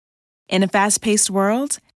In a fast-paced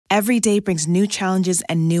world, every day brings new challenges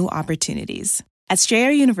and new opportunities. At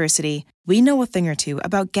Strayer University, we know a thing or two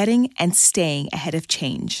about getting and staying ahead of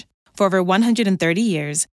change. For over 130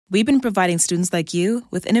 years, we've been providing students like you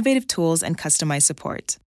with innovative tools and customized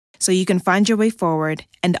support, so you can find your way forward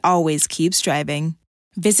and always keep striving.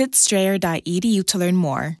 Visit strayer.edu to learn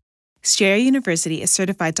more. Strayer University is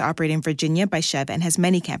certified to operate in Virginia by Chev and has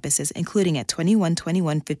many campuses, including at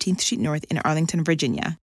 2121 15th Street North in Arlington,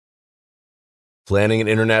 Virginia. Planning an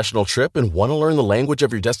international trip and want to learn the language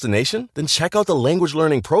of your destination? Then check out the language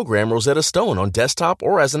learning program Rosetta Stone on desktop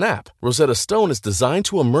or as an app. Rosetta Stone is designed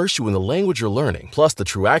to immerse you in the language you're learning. Plus, the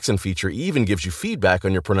True Accent feature even gives you feedback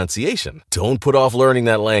on your pronunciation. Don't put off learning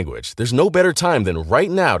that language. There's no better time than right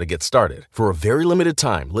now to get started. For a very limited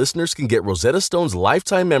time, listeners can get Rosetta Stone's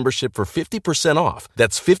lifetime membership for 50% off.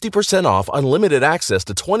 That's 50% off unlimited access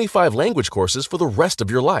to 25 language courses for the rest of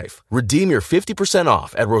your life. Redeem your 50%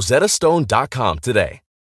 off at rosettastone.com today.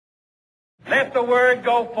 Let the word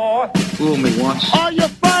go forth. Fool me once. Are you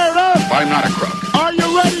fired up? I'm not a crook. Are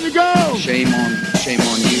you ready to go? Shame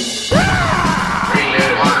on you.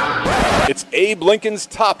 It's Abe Lincoln's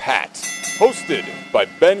Top Hat, hosted by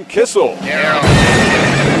Ben Kissel.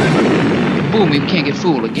 Fool me, we can't get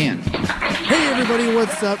fooled again. Hey everybody,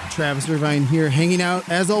 what's up? Travis Irvine here, hanging out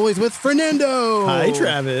as always with Fernando. Hi,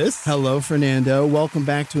 Travis. Hello, Fernando. Welcome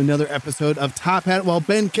back to another episode of Top Hat. While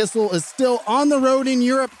Ben Kissel is still on the road in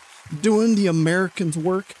Europe, doing the Americans'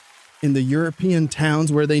 work in the European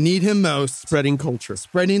towns where they need him most. Spreading culture.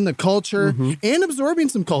 Spreading the culture and absorbing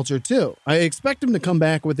some culture, too. I expect him to come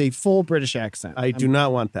back with a full British accent. I do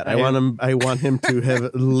not want that. I want him to have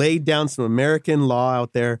laid down some American law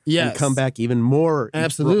out there and come back even more,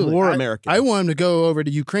 absolutely more American. I want him to go over to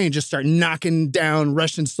Ukraine, just start knocking down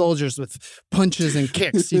Russian soldiers with punches and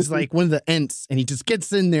kicks. He's like one of the Ents, and he just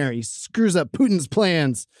gets in there. He screws up Putin's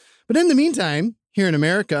plans. But in the meantime, here in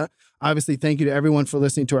America, obviously, thank you to everyone for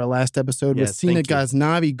listening to our last episode with Sina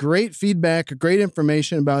Ghaznavi. Great feedback, great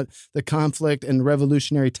information about the conflict and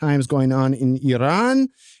revolutionary times going on in Iran.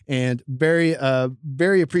 And very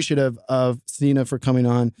appreciative of Sina for coming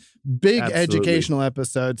on. Big educational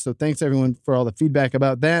episode. So thanks, everyone, for all the feedback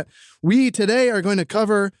about that. We today are going to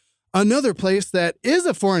cover another place that is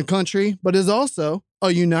a foreign country, but is also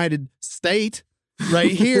a United State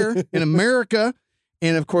right here in America.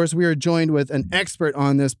 And, of course, we are joined with an expert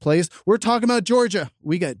on this place. We're talking about Georgia.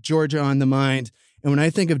 We got Georgia on the mind. And when I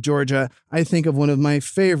think of Georgia, I think of one of my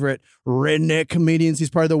favorite redneck comedians. He's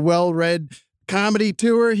part of the Well-Read Comedy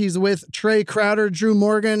Tour. He's with Trey Crowder, Drew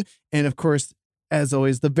Morgan, and, of course, as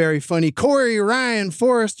always, the very funny Corey Ryan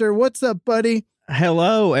Forrester. What's up, buddy?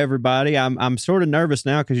 Hello, everybody. I'm sort of nervous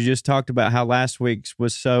now because you just talked about how last week's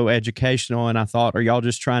was so educational, and I thought, are y'all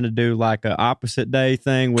just trying to do like an opposite day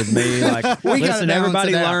thing with me? Like, listen,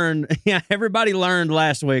 everybody learned. Yeah, everybody learned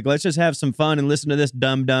last week. Let's just have some fun and listen to this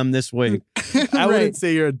dum-dum this week. I wouldn't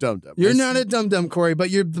say you're a dum-dum. You're not a dum-dum, Corey,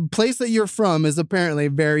 but the place that you're from is apparently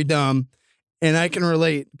very dumb. And I can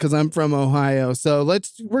relate because I'm from Ohio. So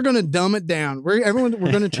we're going to dumb it down. We're going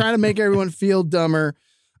to try to make everyone feel dumber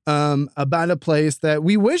about a place that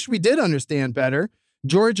we wish we did understand better.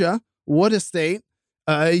 Georgia, what a state.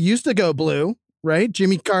 Used to go blue, right?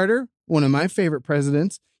 Jimmy Carter, one of my favorite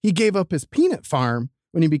presidents, he gave up his peanut farm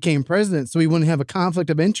when he became president so he wouldn't have a conflict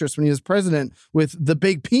of interest when he was president with the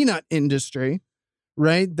big peanut industry,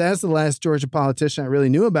 right? That's the last Georgia politician I really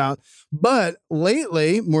knew about. But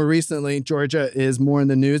lately, more recently, Georgia is more in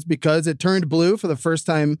the news because it turned blue for the first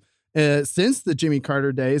time since the Jimmy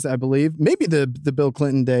Carter days, I believe, maybe the Bill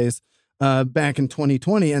Clinton days back in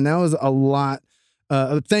 2020. And that was a lot,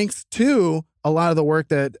 thanks to a lot of the work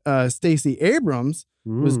that Stacey Abrams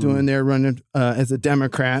was doing there running as a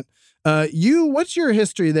Democrat. What's your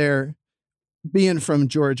history there being from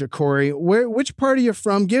Georgia, Corey? Which part are you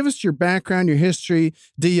from? Give us your background, your history.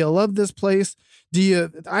 Do you love this place?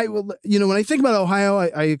 When I think about Ohio,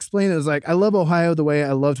 I explain it as like, I love Ohio the way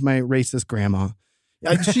I loved my racist grandma.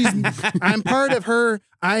 I'm part of her.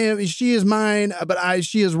 She is mine, but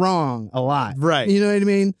she is wrong a lot. Right. You know what I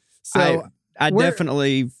mean? So I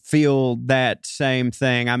definitely feel that same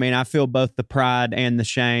thing. I mean, I feel both the pride and the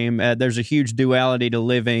shame. There's a huge duality to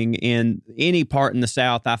living in any part in the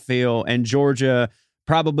South, I feel, and Georgia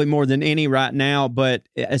probably more than any right now, but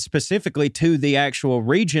specifically to the actual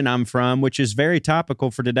region I'm from, which is very topical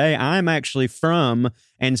for today. I'm actually from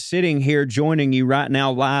and sitting here joining you right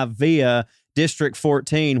now live via District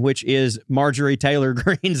 14, which is Marjorie Taylor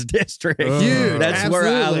Greene's district. Dude, that's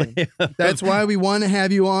absolutely. where I live. That's why we want to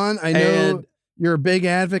have you on. I know you're a big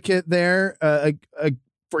advocate there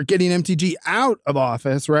for getting MTG out of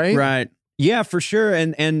office, right? Right. Yeah, for sure.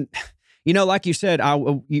 And like you said,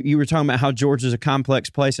 you were talking about how Georgia's a complex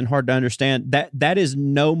place and hard to understand. That is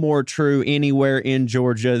no more true anywhere in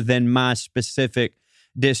Georgia than my specific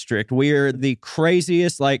district. We're the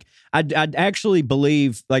craziest. Like, I'd actually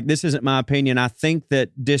believe, like, this isn't my opinion, I think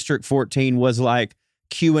that District 14 was like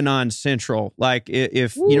QAnon Central. Like,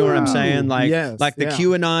 if you know what I'm saying? Like, the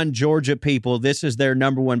QAnon Georgia people, this is their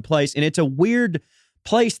number one place. And it's a weird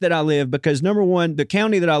place that I live because, number one, the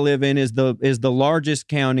county that I live in is the largest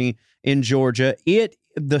county in Georgia.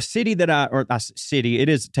 The city it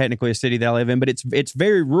is technically a city that I live in, but it's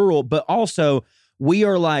very rural, but also we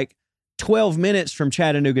are like 12 minutes from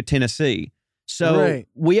Chattanooga, Tennessee. So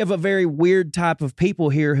we have a very weird type of people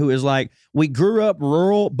here who is like, we grew up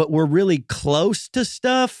rural, but we're really close to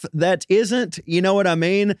stuff that isn't, you know what I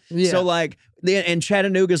mean? Yeah. So like, and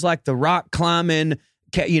Chattanooga's like the rock climbing,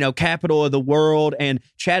 capital of the world. And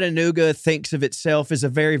Chattanooga thinks of itself as a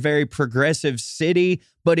very, very progressive city,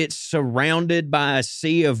 but it's surrounded by a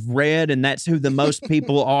sea of red. And that's who the most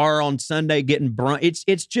people are on Sunday getting brunch.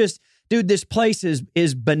 It's just, dude, this place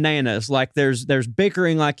is bananas. Like there's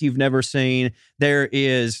bickering like you've never seen. There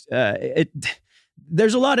is,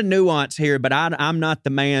 there's a lot of nuance here, but I'm not the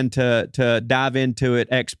man to dive into it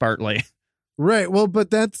expertly. Right. Well, but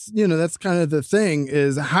that's kind of the thing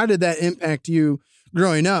is, how did that impact you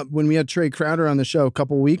growing up? When we had Trey Crowder on the show a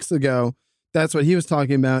couple weeks ago, that's what he was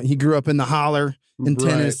talking about. He grew up in the holler in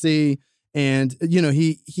Tennessee, and,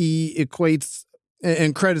 he equates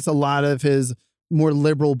and credits a lot of his more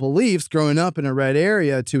liberal beliefs growing up in a red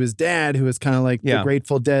area to his dad, who was kind of like the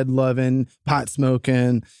Grateful Dead loving, pot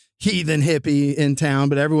smoking, heathen hippie in town,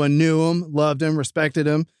 but everyone knew him, loved him, respected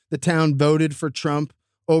him. The town voted for Trump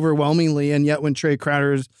overwhelmingly. And yet when Trey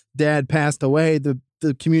Crowder's dad passed away, the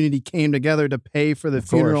community came together to pay for the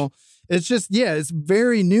funeral. It's just, it's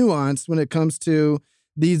very nuanced when it comes to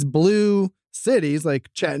these blue cities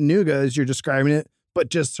like Chattanooga, as you're describing it, but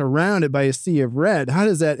just surrounded by a sea of red. How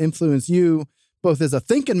does that influence you, both as a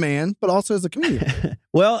thinking man, but also as a comedian?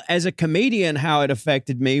 Well, as a comedian, how it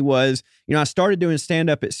affected me was, I started doing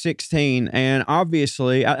stand-up at 16, and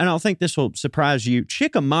obviously, and I don't think this will surprise you,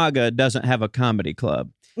 Chickamauga doesn't have a comedy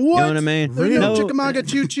club. What? You know what I mean? There's no Chickamauga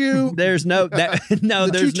Choo Choo. There's no the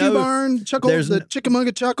there's Choo Choo Barn. The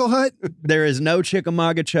Chickamauga Chuckle Hut. There is no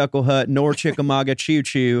Chickamauga Chuckle Hut nor Chickamauga Choo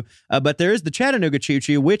Choo, but there is the Chattanooga Choo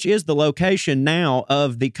Choo, which is the location now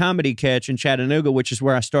of the Comedy Catch in Chattanooga, which is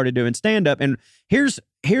where I started doing stand up. And here's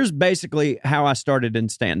basically how I started in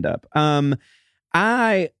stand up.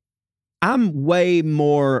 I'm way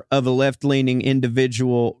more of a left-leaning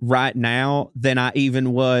individual right now than I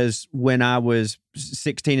even was when I was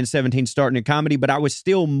 16 and 17 starting in comedy, but I was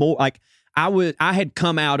still more like I had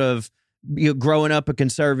come out of growing up a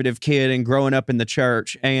conservative kid and growing up in the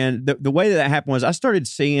church. And the way that happened was I started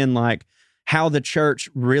seeing like how the church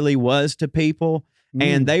really was to people.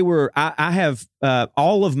 And they were, I have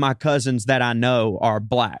all of my cousins that I know are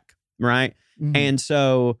black, right? And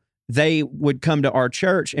so they would come to our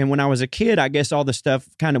church. And when I was a kid, I guess all the stuff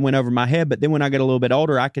kind of went over my head. But then when I got a little bit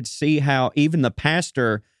older, I could see how even the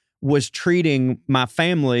pastor was treating my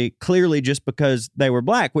family clearly just because they were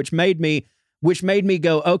black, which made me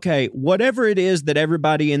go, okay, whatever it is that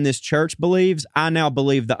everybody in this church believes, I now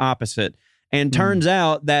believe the opposite. And turns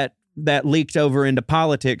out that leaked over into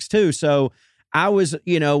politics too. So I was,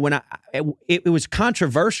 when it was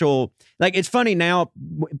controversial. Like, it's funny now,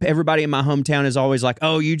 everybody in my hometown is always like,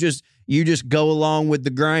 oh, you just go along with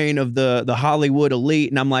the grain of the Hollywood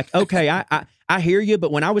elite. And I'm like, okay, I hear you.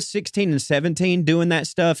 But when I was 16 and 17 doing that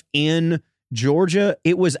stuff in Georgia,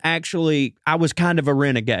 it was actually, I was kind of a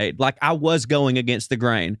renegade. Like, I was going against the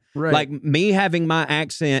grain. Right. Like, me having my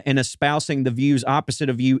accent and espousing the views opposite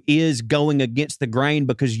of you is going against the grain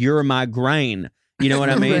because you're my grain. You know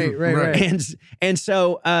what I mean? Right. And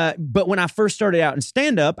so, but when I first started out in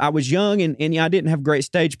stand-up, I was young and I didn't have great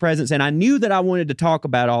stage presence. And I knew that I wanted to talk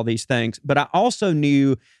about all these things. But I also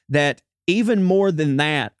knew that even more than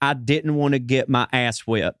that, I didn't want to get my ass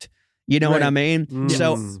whipped. You know what I mean? Yes.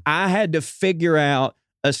 So I had to figure out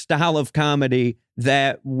a style of comedy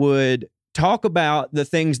that would talk about the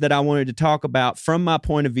things that I wanted to talk about from my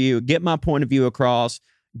point of view, get my point of view across,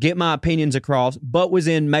 get my opinions across, but was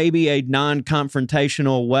in maybe a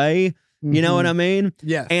non-confrontational way. You know what I mean?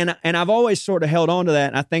 Yeah. And I've always sort of held on to that.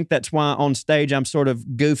 And I think that's why on stage I'm sort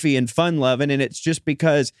of goofy and fun-loving. And it's just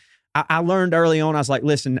because I learned early on, I was like,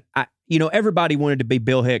 listen, everybody wanted to be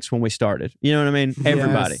Bill Hicks when we started. You know what I mean?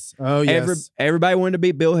 Everybody. Yes. Oh, yes. Everybody wanted to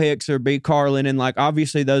be Bill Hicks or be Carlin. And like,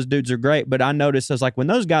 obviously those dudes are great. But I noticed, I was like, when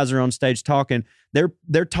those guys are on stage talking,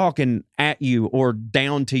 they're talking at you or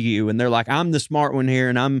down to you. And they're like, I'm the smart one here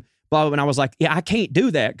and I'm blah, blah. And I was like, yeah, I can't do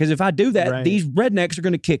that because if I do that, these rednecks are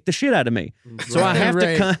going to kick the shit out of me. So I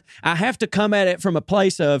have to come at it from a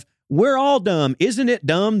place of, we're all dumb. Isn't it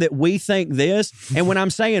dumb that we think this? And when I'm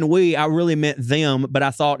saying we, I really meant them. But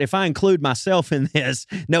I thought if I include myself in this,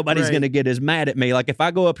 nobody's going to get as mad at me. Like if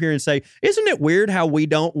I go up here and say, isn't it weird how we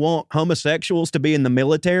don't want homosexuals to be in the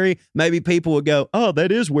military? Maybe people would go, oh, that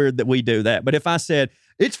is weird that we do that. But if I said,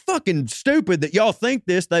 it's fucking stupid that y'all think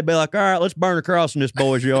this, they'd be like, all right, let's burn a cross in this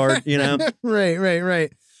boy's yard, you know? Right.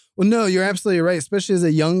 Well, no, you're absolutely right. Especially as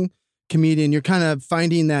a young comedian, you're kind of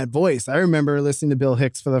finding that voice. I remember listening to Bill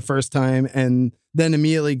Hicks for the first time and then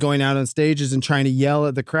immediately going out on stages and trying to yell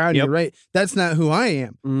at the crowd. You're right. That's not who I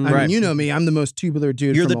am. I mean, you know me. I'm the most tubular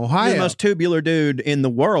dude from Ohio. You're the most tubular dude in the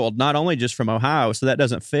world, not only just from Ohio, so that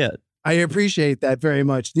doesn't fit. I appreciate that very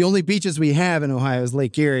much. The only beaches we have in Ohio is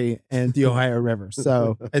Lake Erie and the Ohio River.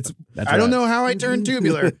 So I don't know how I turned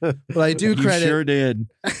tubular, but I do credit. You sure did.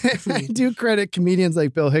 I do credit comedians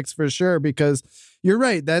like Bill Hicks for sure, because you're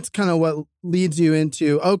right. That's kind of what leads you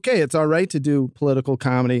into, okay, it's all right to do political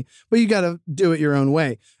comedy, but you got to do it your own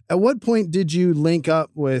way. At what point did you link up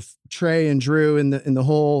with Trey and Drew in the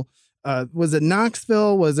whole, was it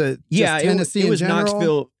Knoxville? Was it just Tennessee? It was in general?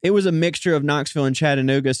 Knoxville. It was a mixture of Knoxville and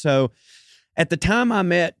Chattanooga. So at the time I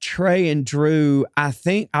met Trey and Drew, I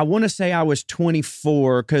want to say I was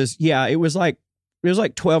 24 because, it was like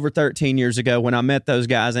 12 or 13 years ago when I met those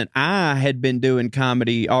guys, and I had been doing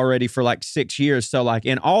comedy already for like 6 years. So like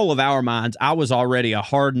in all of our minds, I was already a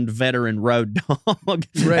hardened veteran road dog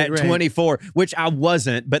at 24, which I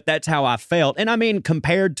wasn't, but that's how I felt. And I mean,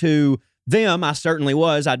 compared to them, I certainly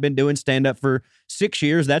was. I'd been doing stand-up for 6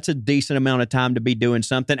 years. That's a decent amount of time to be doing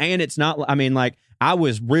something. And it's not, I mean, like I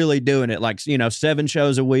was really doing it like, 7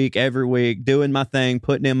 shows a week, every week, doing my thing,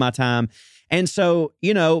 putting in my time. And so,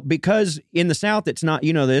 because in the South, it's not,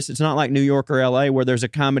 it's not like New York or LA where there's a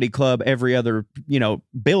comedy club every other,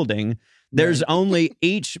 building. There's only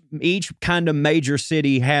each kind of major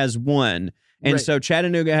city has one. And so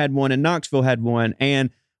Chattanooga had one and Knoxville had one.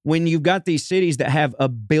 And when you've got these cities that have a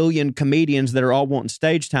billion comedians that are all wanting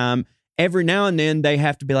stage time, every now and then they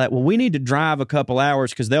have to be like, well, we need to drive a couple hours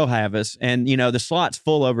because they'll have us. And, the slot's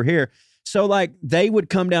full over here. So like they would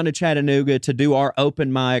come down to Chattanooga to do our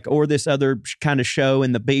open mic or this other kind of show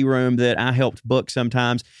in the B room that I helped book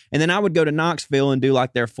sometimes. And then I would go to Knoxville and do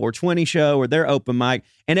like their 420 show or their open mic.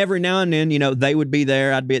 And every now and then, they would be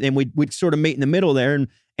there. I'd be, and we'd sort of meet in the middle there.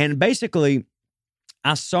 And basically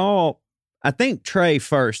I think Trey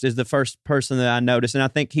first is the first person that I noticed. And I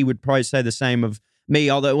think he would probably say the same of me,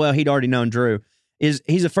 although, well, he'd already known Drew. He's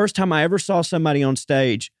the first time I ever saw somebody on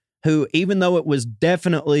stage who, even though it was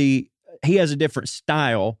definitely, he has a different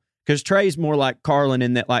style because Trey's more like Carlin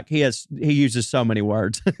in that like he uses so many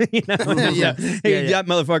words, That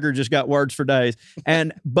motherfucker just got words for days.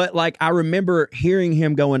 But like, I remember hearing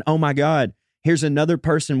him going, oh my God, here's another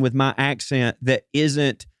person with my accent that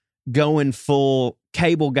isn't going full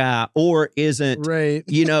cable guy or isn't,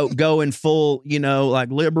 going full,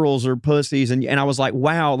 like liberals or pussies. And I was like,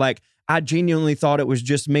 wow, like, I genuinely thought it was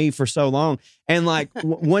just me for so long. And like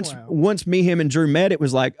once me, him, and Drew met, it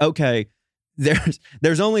was like, okay,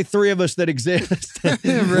 there's only 3 of us that exist.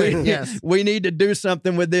 We need to do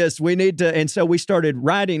something with this. We need to. And so we started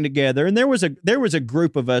writing together, and there was a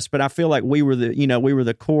group of us, but I feel like we were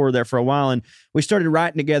the core there for a while, and we started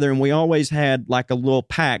writing together, and we always had like a little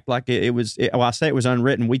pact. Like I say it was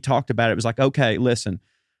unwritten. We talked about it. It was like, okay, listen,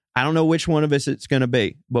 I don't know which one of us it's going to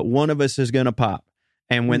be, but one of us is going to pop.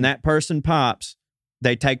 And when that person pops,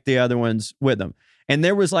 they take the other ones with them. And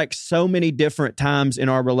there was like so many different times in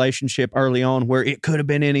our relationship early on where it could have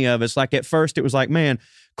been any of us. Like at first it was like, man,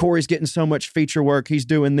 Corey's getting so much feature work. He's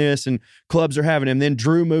doing this and clubs are having him. Then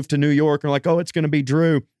Drew moved to New York and like, oh, it's going to be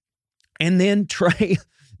Drew. And then Trey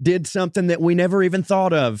did something that we never even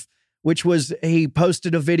thought of, which was he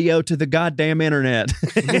posted a video to the goddamn internet.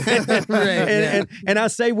 And I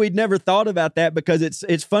say we'd never thought about that because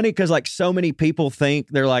it's funny because like so many people think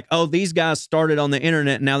they're like, oh, these guys started on the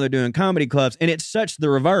internet and now they're doing comedy clubs. And it's such the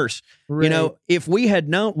reverse. Right. If we had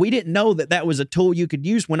known, we didn't know that was a tool you could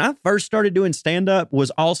use. When I first started doing stand-up was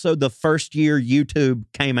also the first year YouTube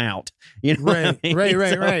came out.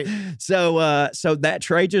 Right. So that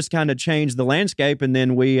Trey just kind of changed the landscape. And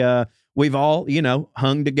then we've all,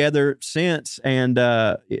 hung together since and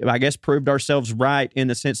I guess proved ourselves right in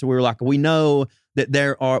the sense that we were like, we know that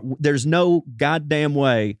there's no goddamn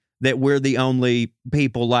way that we're the only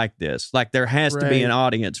people like this. Like there has to be an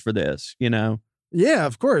audience for this, Yeah,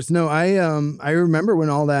 of course. No, I remember when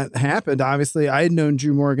all that happened. Obviously, I had known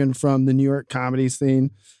Drew Morgan from the New York comedy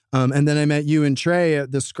scene. And then I met you and Trey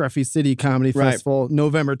at the Scruffy City Comedy Festival,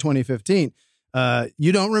 November 2015.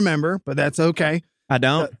 You don't remember, but that's okay. I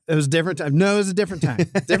don't. It was a different time. No, it was a different time.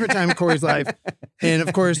 Different time in Corey's life. And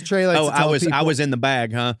of course, Trey likes to tell people, I was in the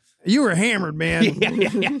bag, huh? You were hammered, man.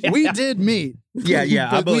 We did meet. Yeah,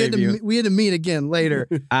 I believe you. We had to meet again later.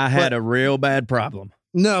 I had a real bad problem.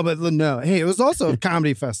 No, but no. Hey, it was also a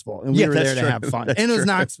comedy festival, and we were there to have fun. And it was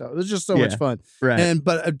Knoxville. It was just so much fun. Right.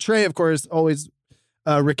 But Trey, of course, always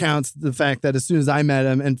recounts the fact that as soon as I met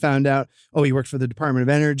him and found out, he worked for the Department of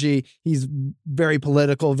Energy. He's very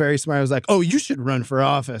political, very smart. I was like, you should run for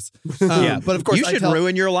office. But of course, you should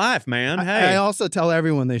ruin your life, man. I also tell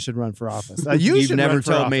everyone they should run for office. You've should never run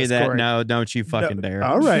for told me office, that. Corey. No, don't you fucking dare.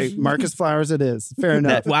 All right, Marcus Flowers, it is fair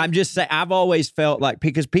enough. Well, I'm just saying. I've always felt like,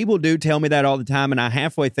 because people do tell me that all the time, and I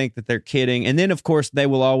halfway think that they're kidding. And then, of course, they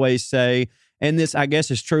will always say, and this I guess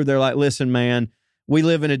is true. They're like, listen, man. We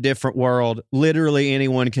live in a different world. Literally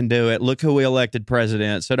anyone can do it. Look who we elected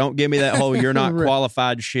president. So don't give me that whole you're not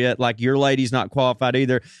qualified shit. Like your lady's not qualified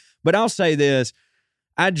either. But I'll say this.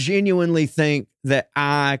 I genuinely think that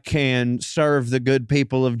I can serve the good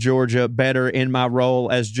people of Georgia better in my role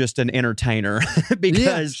as just an entertainer.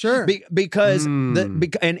 Because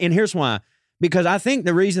and here's why. Because I think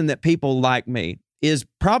the reason that people like me is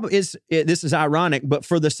this is ironic, but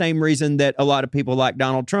for the same reason that a lot of people like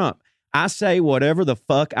Donald Trump. I say whatever the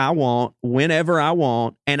fuck I want, whenever I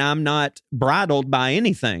want, and I'm not bridled by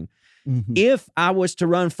anything. Mm-hmm. If I was to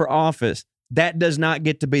run for office, that does not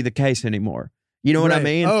get to be the case anymore. You know what I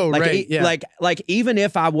mean? Oh, right. Yeah. Like even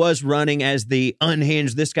if I was running as the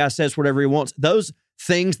unhinged, this guy says whatever he wants, those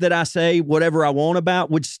things that I say whatever I want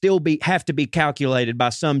about would still have to be calculated by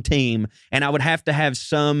some team, and I would have to have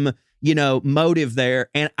some motive there.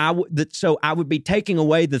 And so I would be taking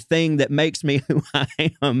away the thing that makes me who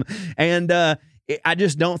I am. And I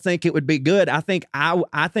just don't think it would be good. I think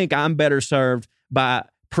I'm better served by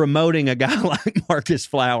promoting a guy like Marcus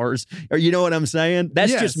Flowers, or you know what I'm saying?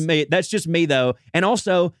 That's just me. That's just me though. And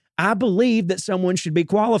also I believe that someone should be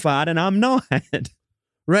qualified and I'm not.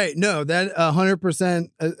 Right. No, that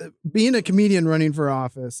 100%. Being a comedian running for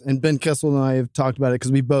office, and Ben Kissel and I have talked about it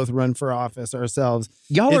because we both run for office ourselves.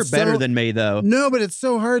 Y'all are better than me, though. No, but it's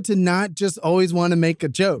so hard to not just always want to make a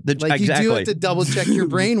joke. You do have to double check your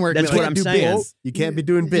brain work. That's what I'm saying. You can't be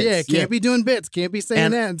doing bits. Yeah, can't be doing bits. Can't be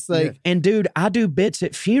saying that. It's like, and dude, I do bits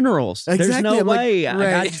at funerals. Exactly. There's no way.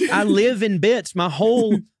 I live in bits. My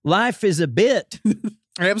whole life is a bit.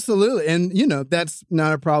 Absolutely. And, that's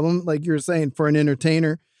not a problem, like you were saying, for an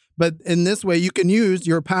entertainer. But in this way, you can use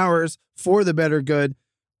your powers for the better good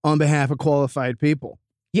on behalf of qualified people.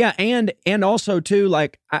 Yeah, and also, too,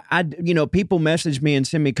 like, I people message me and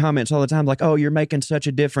send me comments all the time, like, oh, you're making such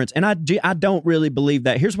a difference. And I don't really believe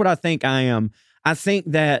that. Here's what I think I am. I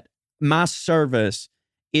think that my service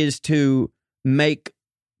is to make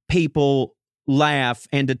people laugh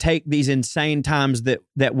and to take these insane times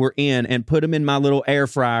that we're in and put them in my little air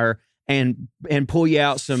fryer and pull you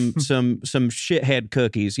out some shithead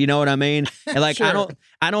cookies. You know what I mean? And like, sure.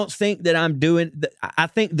 I don't think that I'm doing, I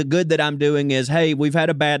think the good that I'm doing is, hey, we've had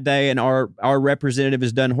a bad day and our representative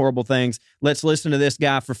has done horrible things. Let's listen to this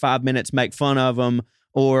guy for 5 minutes, make fun of him.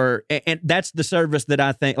 And that's the service that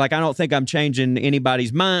I think, like, I don't think I'm changing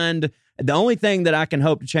anybody's mind. The only thing that I can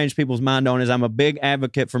hope to change people's mind on is I'm a big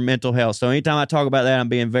advocate for mental health. So anytime I talk about that, I'm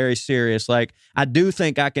being very serious. Like, I do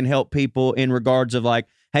think I can help people in regards of like,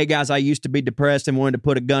 hey guys, I used to be depressed and wanted to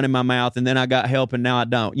put a gun in my mouth, and then I got help, and now I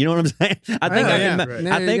don't. You know what I'm saying?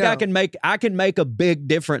 I can make a big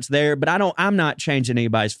difference there, but I'm not changing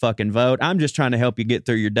anybody's fucking vote. I'm just trying to help you get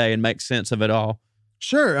through your day and make sense of it all.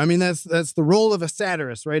 Sure. I mean, that's the role of a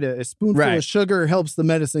satirist, right? A spoonful of sugar helps the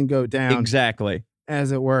medicine go down. Exactly.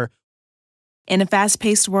 As it were. In a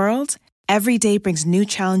fast-paced world, every day brings new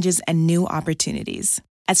challenges and new opportunities.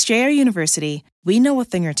 At Strayer University, we know a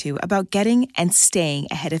thing or two about getting and staying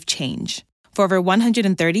ahead of change. For over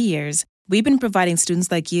 130 years, we've been providing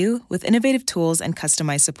students like you with innovative tools and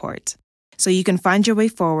customized support, so you can find your way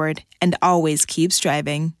forward and always keep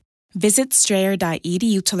striving. Visit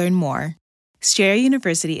strayer.edu to learn more. Strayer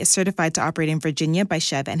University is certified to operate in Virginia by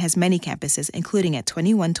Chev and has many campuses, including at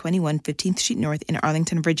 2121 15th Street North in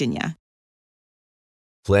Arlington, Virginia.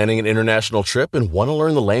 Planning an international trip and want to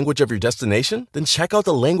learn the language of your destination? Then check out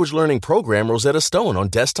the language learning program Rosetta Stone on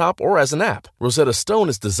desktop or as an app. Rosetta Stone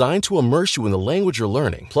is designed to immerse you in the language you're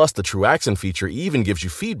learning. Plus, the True Accent feature even gives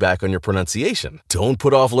you feedback on your pronunciation. Don't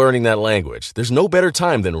put off learning that language. There's no better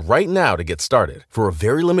time than right now to get started. For a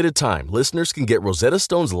very limited time, listeners can get Rosetta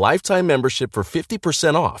Stone's lifetime membership for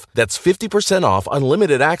 50% off. That's 50% off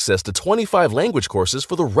unlimited access to 25 language courses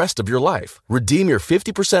for the rest of your life. Redeem your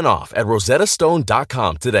 50% off at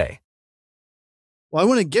rosettastone.com today. Well, I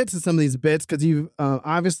want to get to some of these bits because you've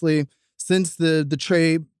obviously since the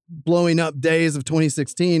Trey blowing up days of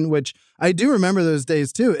 2016, which I do remember those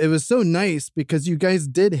days too. It was so nice because you guys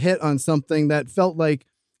did hit on something that felt like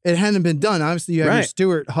it hadn't been done. Obviously, you have your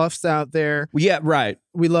Stuart Huffs out there. Yeah, right.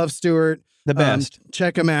 We love Stuart. The best.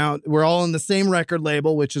 Check him out. We're all on the same record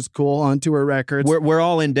label, which is cool, On Tour Records. We're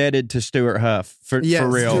all indebted to Stuart Huff for real.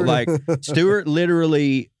 Stuart. Like Stuart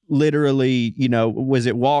literally, was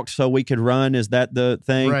it walk so we could run? Is that the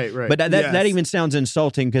thing? Right. But that even sounds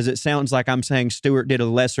insulting because it sounds like I'm saying Stuart did a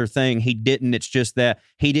lesser thing. He didn't. It's just that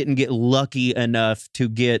he didn't get lucky enough to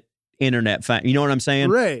get internet fame. You know what I'm saying?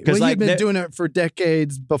 Right. Well, you've been doing it for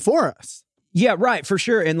decades before us. Yeah, right, for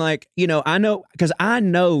sure. And I know, because I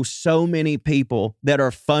know so many people that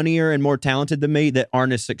are funnier and more talented than me that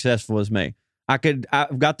aren't as successful as me.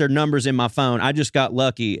 I've got their numbers in my phone. I just got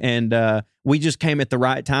lucky, and we just came at the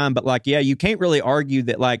right time. But you can't really argue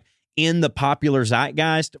that in the popular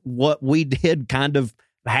zeitgeist, what we did kind of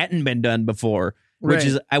hadn't been done before,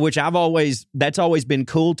 that's always been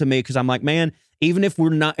cool to me because I'm like, man, even if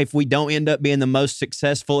we don't end up being the most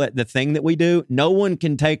successful at the thing that we do, no one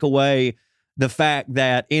can take away the fact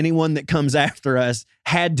that anyone that comes after us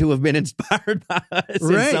had to have been inspired by us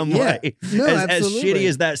in some way. No, as shitty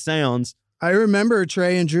as that sounds. I remember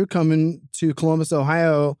Trey and Drew coming to Columbus,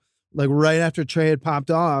 Ohio, right after Trey had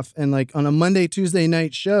popped off. And on a Monday, Tuesday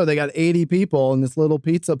night show, they got 80 people in this little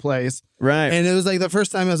pizza place. Right. And it was the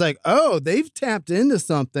first time I was like, oh, they've tapped into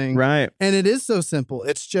something. Right. And it is so simple.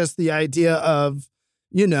 It's just the idea of,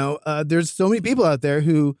 there's so many people out there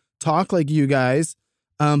who talk like you guys,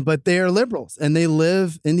 but they are liberals and they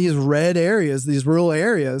live in these red areas, these rural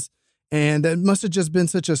areas. And that must have just been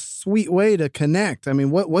such a sweet way to connect. I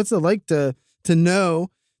mean, what's it like to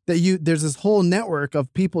know that there's this whole network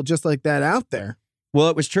of people just like that out there? Well,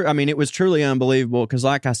 it was true. I mean, it was truly unbelievable because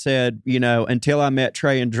like I said, until I met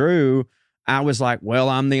Trey and Drew, I was like, well,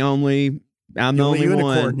 I'm the only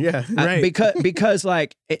one. Yeah. Right. Because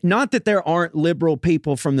not that there aren't liberal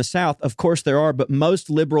people from the South. Of course there are, but most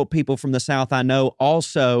liberal people from the South I know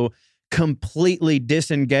also completely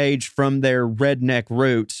disengage from their redneck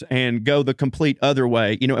roots and go the complete other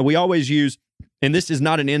way. We always use, and this is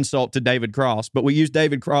not an insult to David Cross, but we use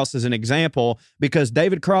David Cross as an example because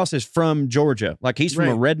David Cross is from Georgia. He's from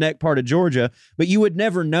a redneck part of Georgia, but you would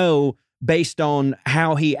never know based on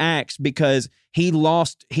how he acts because he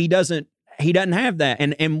doesn't have that.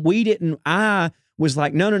 And we didn't, I was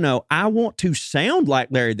like, no, I want to sound like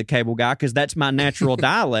Larry the Cable Guy because that's my natural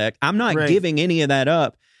dialect. I'm not giving any of that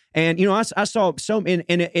up. And, I saw and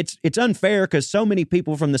it's unfair because so many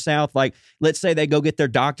people from the South, let's say they go get their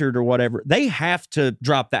doctorate or whatever, they have to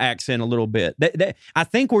drop the accent a little bit. I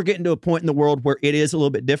think we're getting to a point in the world where it is a little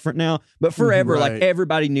bit different now, but forever,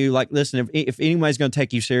 everybody knew, listen, if anybody's going to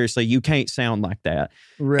take you seriously, you can't sound like that.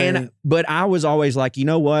 Right. But I was always like, you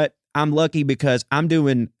know what? I'm lucky because I'm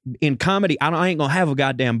doing in comedy. I ain't gonna have a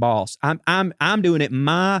goddamn boss. I'm doing it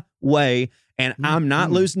my way, and I'm not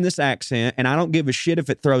losing this accent. And I don't give a shit if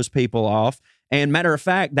it throws people off. And matter of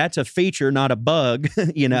fact, that's a feature, not a bug.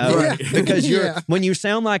 Because when you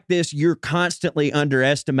sound like this, you're constantly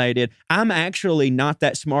underestimated. I'm actually not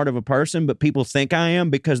that smart of a person, but people think I am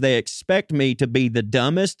because they expect me to be the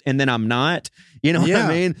dumbest, and then I'm not. You know what I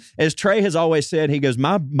mean? As Trey has always said, he goes,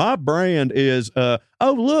 my brand is, oh,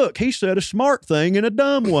 look, he said a smart thing in a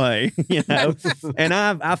dumb way, and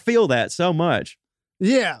I feel that so much.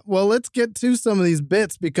 Yeah. Well, let's get to some of these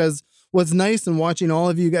bits because what's nice in watching all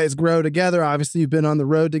of you guys grow together, obviously you've been on the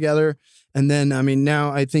road together. And then,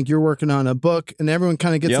 now I think you're working on a book and everyone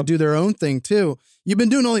kind of gets to do their own thing too. You've been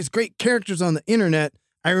doing all these great characters on the internet.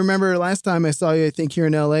 I remember last time I saw you, I think here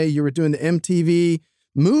in LA, you were doing the MTV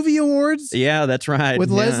Movie Awards. Yeah, that's right. With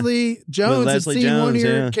Leslie Jones. I'd seen one of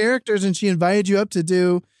your characters and she invited you up to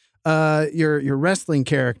do your wrestling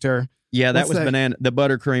character. Yeah, that was banana. The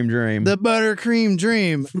Buttercream Dream. The Buttercream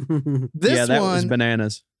Dream. That was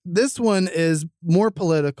bananas. This one is more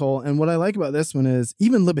political, and what I like about this one is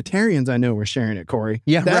even libertarians I know were sharing it, Corey.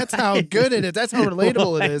 Yeah, that's how good it is. That's how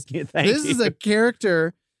relatable it is. This is a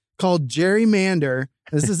character called Jerry Mander.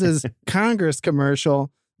 This is his Congress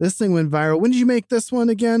commercial. This thing went viral. When did you make this one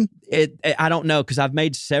again? I don't know because I've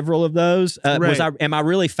made several of those. Am I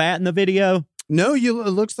really fat in the video? No, it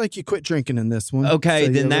looks like you quit drinking in this one. Okay,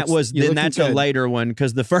 so that's a later one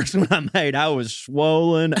because the first one I made, I was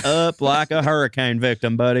swollen up like a hurricane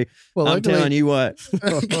victim, buddy. Well, I'm telling you what.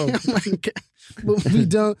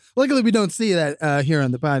 Luckily, we don't see that here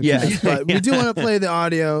on the podcast, but we do want to play the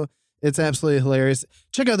audio. It's absolutely hilarious.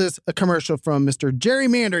 Check out a commercial from Mr. Jerry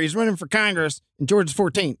Mander. He's running for Congress in Georgia's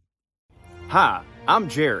 14th. Hi, I'm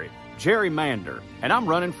Jerry Mander, and I'm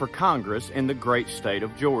running for Congress in the great state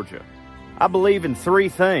of Georgia. I believe in three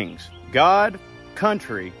things: God,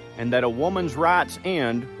 country, and that a woman's rights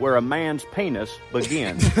end where a man's penis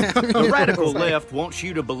begins. The radical left wants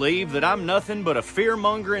you to believe that I'm nothing but a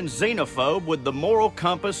fear-mongering xenophobe with the moral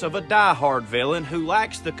compass of a die-hard villain who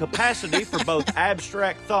lacks the capacity for both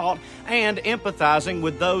abstract thought and empathizing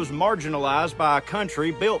with those marginalized by a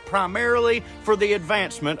country built primarily for the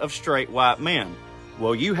advancement of straight white men.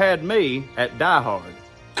 Well, you had me at die-hard.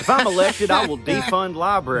 If I'm elected, I will defund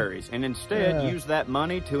libraries and instead use that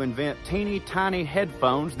money to invent teeny tiny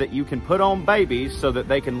headphones that you can put on babies so that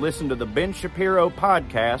they can listen to the Ben Shapiro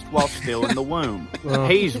podcast while still in the womb.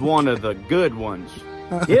 He's one of the good ones.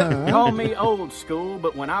 Yep, call me old school,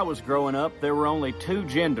 but when I was growing up, there were only two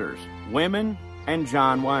genders, women and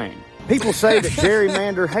John Wayne. People say that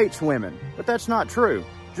gerrymander hates women, but that's not true.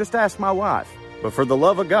 Just ask my wife. But for the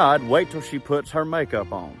love of God, wait till she puts her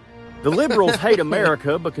makeup on. The liberals hate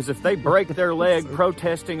America because if they break their leg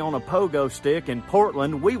protesting on a pogo stick in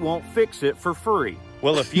Portland, we won't fix it for free.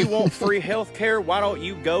 Well, if you want free health care, why don't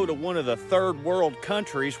you go to one of the third world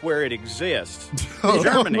countries where it exists?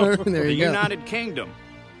 Germany, the United Kingdom,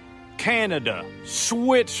 Canada,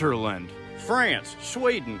 Switzerland, France,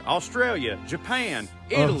 Sweden, Australia, Japan,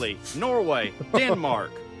 Italy, Norway, Denmark.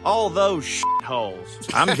 All those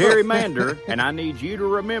shitholes. I'm Jerry Mander, and I need you to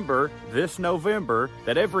remember this November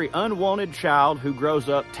that every unwanted child who grows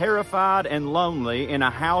up terrified and lonely in a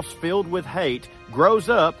house filled with hate grows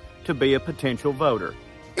up to be a potential voter.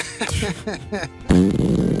 He's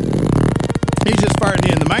just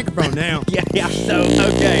farting in the microphone now. Yeah. So,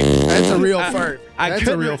 okay. That's a real fart. That's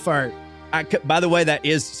a real fart. By the way, that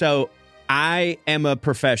is so. I am a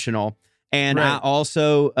professional. And I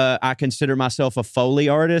also, I consider myself a Foley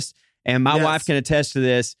artist, and my wife can attest to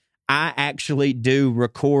this. I actually do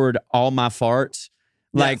record all my farts.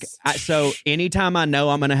 Like, so anytime I know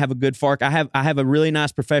I'm going to have a good fart, I have a really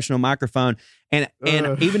nice professional microphone, and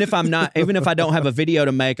even if I don't have a video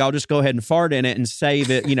to make, I'll just go ahead and fart in it and save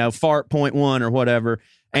it, fart 0.1 or whatever.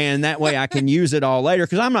 And that way I can use it all later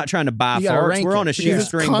because I'm not trying to buy farts. We're on a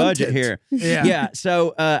shoestring budget here. Yeah.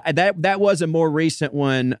 So that was a more recent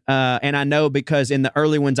one. And I know because in the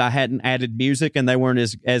early ones I hadn't added music and they weren't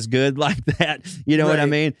as good like that. You know what I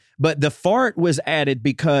mean? But the fart was added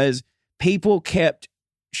because people kept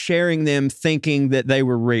sharing them thinking that they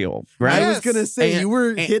were real, right? I was going to say, you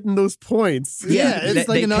were hitting those points. Yeah, it's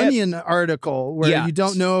like an Onion article where you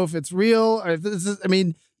don't know if it's real or if this is,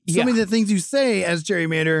 some of the things you say as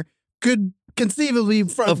gerrymander could conceivably be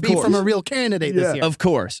from a real candidate this year. Of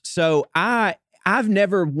course. So I've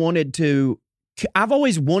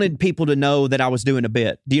always wanted people to know that I was doing a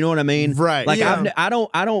bit. Do you know what I mean? Right. Like I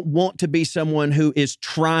don't want to be someone who is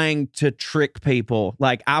trying to trick people.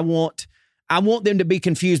 Like I want them to be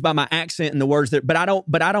confused by my accent and the words but I don't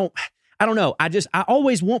know. I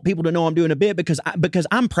always want people to know I'm doing a bit because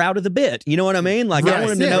I'm proud of the bit. You know what I mean? Like I want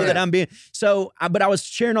them to know that I'm being so. But I was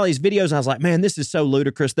sharing all these videos and I was like, man, this is so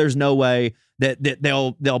ludicrous. There's no way that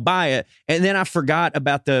they'll buy it. And then I forgot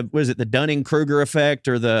about the Dunning-Kruger effect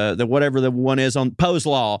or the whatever the one is on Poe's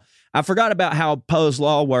Law. I forgot about how Poe's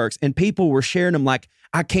Law works, and people were sharing them like,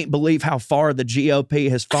 I can't believe how far the GOP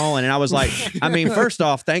has fallen. And I was like, first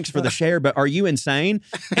off, thanks for the share, but are you insane?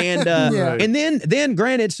 And and then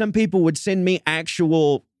granted, some people would send me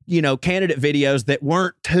actual, candidate videos that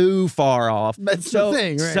weren't too far off. That's the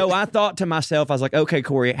thing, right? So I thought to myself, I was like, okay,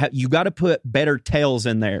 Corey, you got to put better tails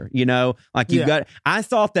in there, I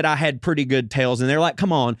thought that I had pretty good tails, and they're like,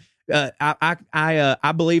 come on.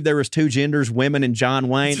 I believe there was two genders, women and John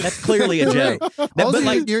Wayne. That's clearly a joke.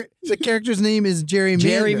 The character's name is Jerry Mander.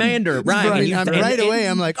 Jerry Mander, right? Right away,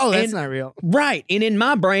 I'm like, oh, that's not real. Right, and in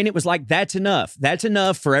my brain, it was like, that's enough. That's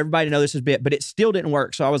enough for everybody to know this is a bit, but it still didn't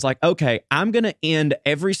work. So I was like, okay, I'm going to end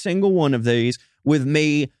every single one of these with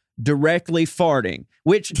me directly farting,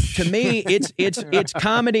 which to me it's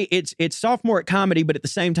comedy, it's sophomore comedy, but at the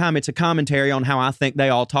same time it's a commentary on how I think they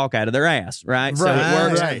all talk out of their ass, right? So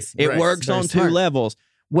it works on two levels.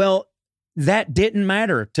 Well, that didn't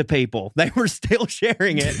matter to people. They were still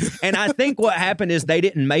sharing it. And I think what happened is they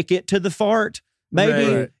didn't make it to the fart.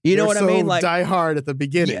 Maybe, you know what I mean? Like die hard at the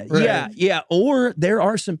beginning. Yeah. Or there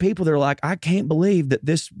are some people that are like, I can't believe that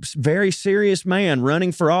this very serious man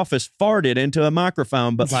running for office farted into a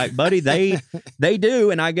microphone. But like, buddy, they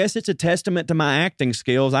do. And I guess it's a testament to my acting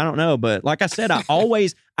skills. I don't know. But like I said, I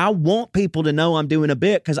want people to know I'm doing a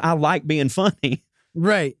bit because I like being funny.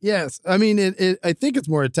 Right. Yes. I mean, I think it's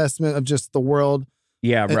more a testament of just the world.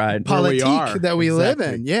 Yeah. Right. Politique that we live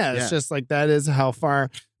in. Yeah. It's just like, that is how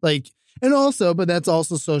far, like, And also, but that's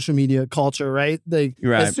also social media culture, right?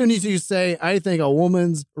 As soon as you say, I think a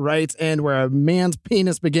woman's rights end where a man's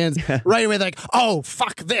penis begins, right away, like, oh,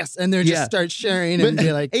 fuck this. And they just start sharing and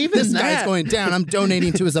be like, this guy's going down. I'm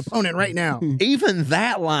donating to his opponent right now. Even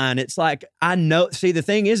that line, it's like, I know. See, the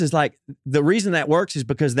thing is like, the reason that works is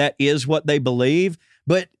because that is what they believe.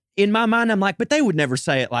 But in my mind, I'm like, but they would never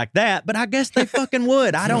say it like that. But I guess they fucking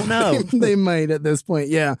would. I don't know. They might at this point.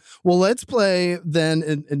 Yeah. Well, let's play then.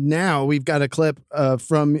 And now we've got a clip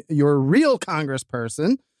from your real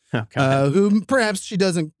congressperson, who perhaps she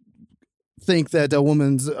doesn't think that a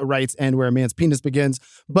woman's rights end where a man's penis begins,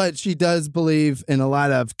 but she does believe in a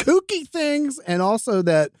lot of kooky things, and also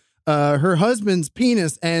that her husband's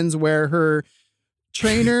penis ends where her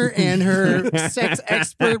trainer and her sex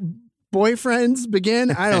expert boyfriends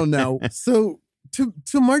begin. I don't know. So to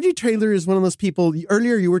Marjorie Taylor is one of those people.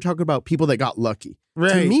 Earlier you were talking about people that got lucky.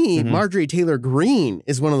 Right. To me, Marjorie Taylor Greene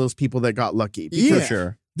is one of those people that got lucky. For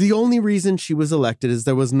sure. The only reason she was elected is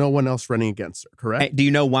there was no one else running against her, correct? Hey, do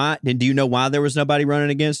you know why? Do you know why there was nobody running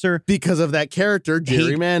against her? Because of that character,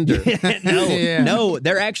 gerrymander. No,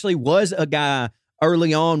 there actually was a guy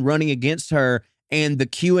early on running against her, and the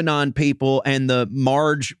QAnon people and the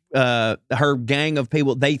Marge, her gang of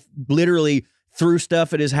people, they literally threw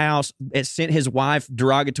stuff at his house. It sent his wife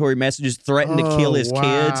derogatory messages, threatened to kill his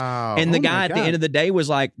kids. And the guy at the end of the day was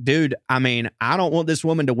like, dude, I mean, I don't want this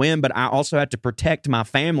woman to win, but I also have to protect my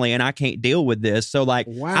family, and I can't deal with this. So, like,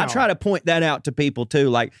 I try to point that out to people, too.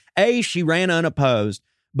 Like, A, she ran unopposed,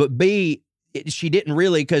 but B, she didn't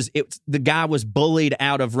really, because the guy was bullied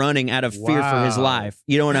out of running out of fear for his life.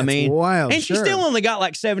 You know what I mean? Wild, and she still only got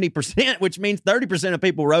like 70%, which means 30% of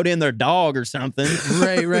people wrote in their dog or something.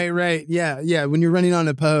 Right. Yeah. When you're running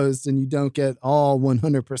unopposed and you don't get all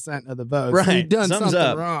 100% of the votes, right. You've done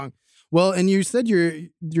something wrong. Well, and you said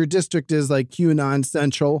your district is like QAnon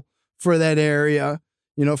central for that area.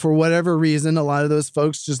 You know, for whatever reason, a lot of those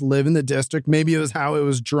folks just live in the district. Maybe it was how it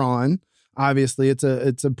was drawn. Obviously, it's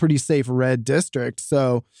a pretty safe red district.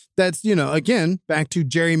 So that's, again, back to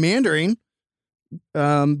gerrymandering.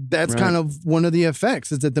 That's kind of one of the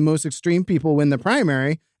effects, is that the most extreme people win the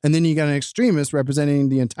primary, and then you got an extremist representing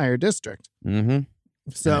the entire district. Mm-hmm.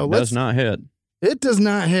 So it does not hit. It does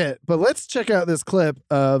not hit. But let's check out this clip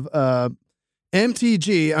of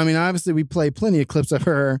MTG. I mean, obviously, we play plenty of clips of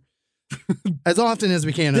her as often as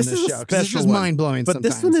we can on this show, because it's just mind-blowing but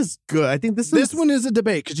sometimes. This one is good. I think this one is a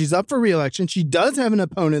debate because she's up for re-election. She does have an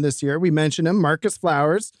opponent this year. We mentioned him, Marcus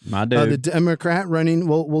Flowers, my dude, the Democrat running.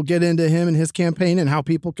 We'll get into him and his campaign and how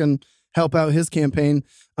people can help out his campaign.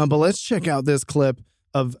 But let's check out this clip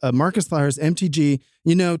of Marcus Flowers, MTG.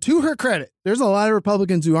 To her credit, there's a lot of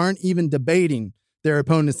Republicans who aren't even debating their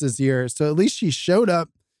opponents this year. So at least she showed up,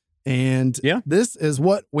 and this is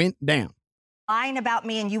what went down. Lying about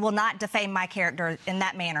me, and you will not defame my character in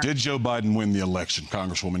that manner. Did Joe Biden win the election,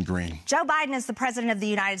 Congresswoman Greene? Joe Biden is the president of the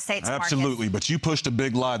United States. Absolutely, Marcus. but you pushed a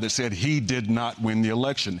big lie that said he did not win the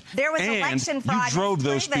election. There was election fraud. You drove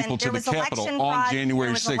those people to the Capitol on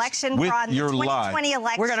January 6th with your lie.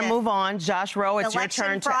 We're going to move on. Josh Rowe, it's your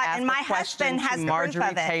turn to ask and my a question husband has to Marjorie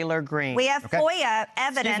proof of it. Taylor Greene. We have FOIA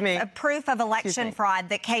evidence of proof of election fraud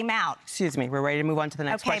that came out. Excuse me. We're ready to move on to the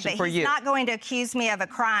next question for you. Okay, but he's not going to accuse me of a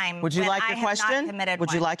crime. Would you like your question?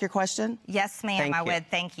 Would you like your question? Yes, ma'am, I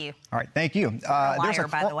would. Thank you. All right, thank you. Liar,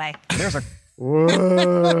 by the way. There's a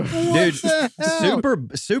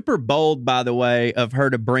dude, super bold, by the way, of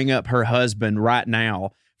her to bring up her husband right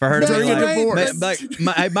now. For her to be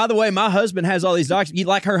like, by the way, my husband has all these documents.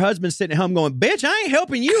 Like her husband sitting at home going, bitch, I ain't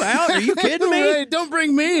helping you out. Are you kidding me? Right, don't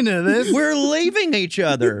bring me into this. We're leaving each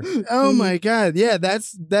other. Oh my God. Yeah,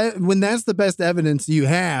 that's the best evidence you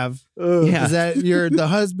have. Is that you're the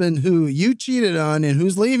husband who you cheated on and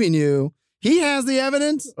who's leaving you. He has the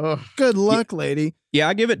evidence. Good luck, lady. Yeah,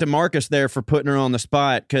 I give it to Marcus there for putting her on the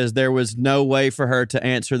spot, because there was no way for her to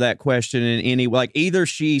answer that question in any way. Like, either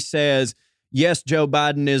she says, yes, Joe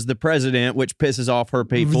Biden is the president, which pisses off her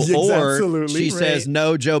people, or she says,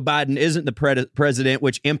 no, Joe Biden isn't the president,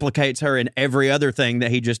 which implicates her in every other thing that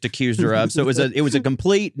he just accused her of. So it was a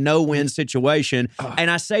complete no-win situation. And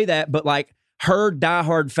I say that, but like, her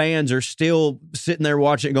diehard fans are still sitting there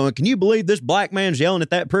watching it going, can you believe this black man's yelling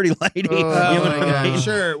at that pretty lady? You know what I mean?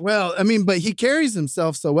 Sure. Well, I mean, but he carries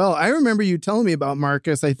himself so well. I remember you telling me about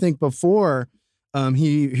Marcus, I think before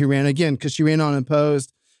he ran again, because she ran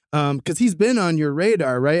unopposed. Because he's been on your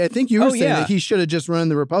radar, right? I think you were saying that he should have just run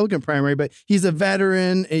the Republican primary, but he's a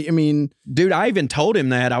veteran. I mean, dude, I even told him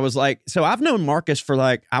that. I was like, so I've known Marcus for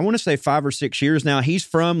like, I want to say 5 or 6 years now. He's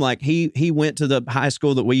from like, he went to the high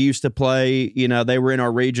school that we used to play. They were in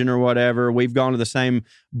our region or whatever. We've gone to the same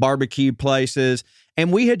barbecue places.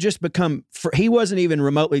 And we had just become, he wasn't even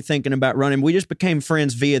remotely thinking about running. We just became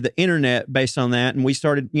friends via the internet based on that. And we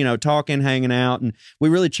started, talking, hanging out. And we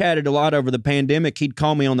really chatted a lot over the pandemic. He'd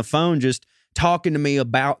call me on the phone just talking to me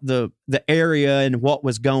about the area and what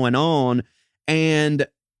was going on. And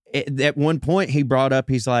at one point he brought up,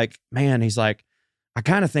 he's like, I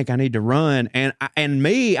kind of think I need to run. And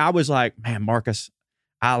I was like, man, Marcus,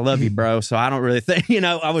 I love you, bro. So I don't really think,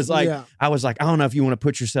 I was like, I don't know if you want to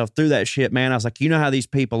put yourself through that shit, man. I was like, you know how these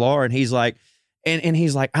people are. And he's like, and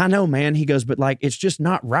he's like, I know, man. He goes, but like, it's just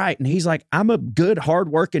not right. And he's like, I'm a good,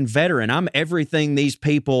 hardworking veteran. I'm everything these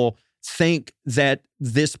people think that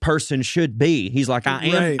this person should be. He's like,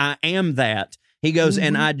 I am that. He goes,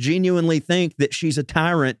 and I genuinely think that she's a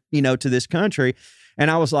tyrant, to this country.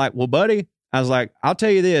 And I was like, well, buddy, I'll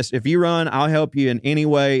tell you this, if you run, I'll help you in any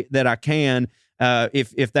way that I can.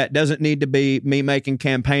 If that doesn't need to be me making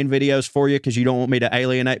campaign videos for you because you don't want me to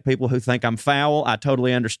alienate people who think I'm foul, I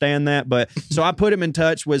totally understand that. But so I put him in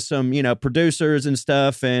touch with some, producers and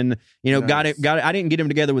stuff, and got it. I didn't get him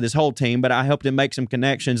together with his whole team, but I helped him make some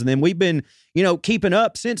connections. And then we've been, keeping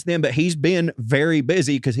up since then. But he's been very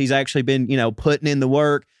busy because he's actually been, putting in the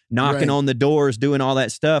work, knocking on the doors, doing all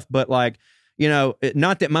that stuff. But like,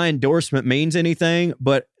 not that my endorsement means anything,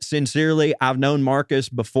 but sincerely, I've known Marcus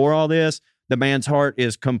before all this. The man's heart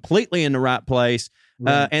is completely in the right place.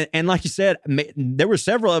 Right. And like you said, there were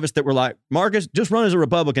several of us that were like, Marcus, just run as a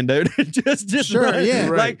Republican, dude. just sure, run.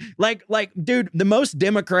 Yeah. Like, dude, the most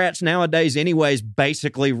Democrats nowadays anyways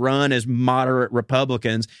basically run as moderate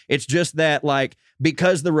Republicans. It's just that, like,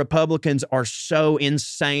 because the Republicans are so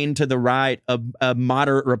insane to the right, a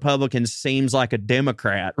moderate Republican seems like a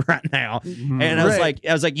Democrat right now. Mm-hmm. And I was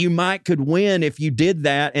like, you could win if you did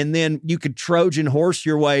that, and then you could Trojan horse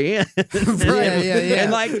your way in.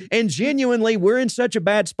 And genuinely, we're in such a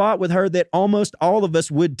bad spot with her that almost all of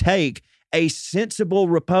us would take a sensible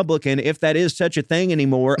Republican, if that is such a thing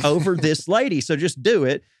anymore, over this lady. So just do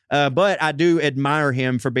it. But I do admire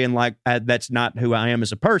him for being like, that's not who I am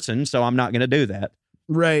as a person, so I'm not going to do that.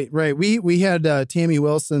 Right. We had Tammy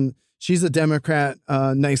Wilson. She's a Democrat,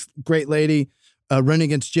 nice, great lady, running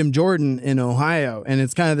against Jim Jordan in Ohio. And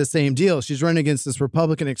it's kind of the same deal. She's running against this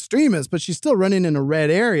Republican extremist, but she's still running in a red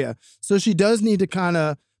area. So she does need to kind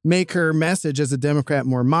of make her message as a Democrat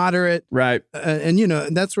more moderate. Right. And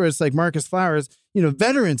that's where it's like Marcus Flowers,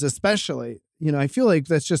 veterans especially, I feel like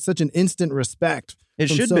that's just such an instant respect. It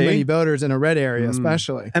from should so be. many voters in a red area,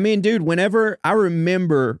 especially. I mean, dude, whenever I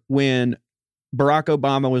remember when Barack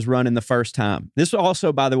Obama was running the first time, this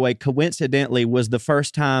also, by the way, coincidentally was the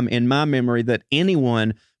first time in my memory that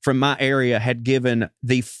anyone from my area had given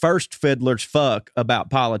the first fiddler's fuck about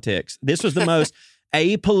politics. This was the most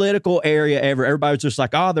apolitical area ever. Everybody was just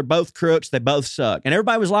like, oh, they're both crooks, they both suck. And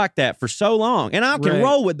everybody was like that for so long. And I can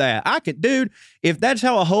roll with that. Dude, if that's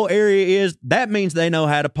how a whole area is, that means they know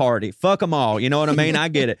how to party. Fuck them all. You know what I mean? I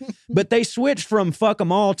get it. But they switched from fuck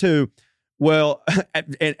them all to, well,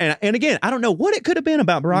 and again, I don't know what it could have been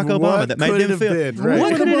about Barack Obama that made them feel.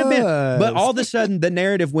 What could it have been? But all of a sudden, the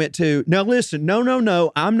narrative went to, now listen,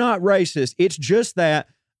 no, I'm not racist. It's just that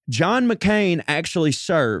John McCain actually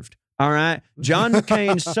served. All right. John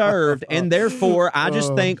McCain served, and therefore I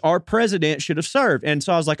just think our president should have served. And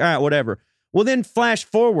so I was like, all right, whatever. Well, then flash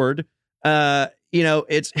forward,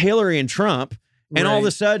 it's Hillary and Trump. And all of a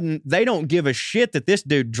sudden, they don't give a shit that this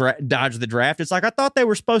dude dodged the draft. It's like, I thought they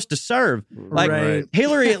were supposed to serve. Like,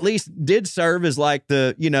 Hillary at least did serve as like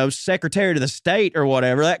the, secretary to the state or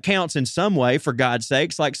whatever. That counts in some way, for God's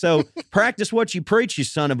sakes. Like, so practice what you preach, you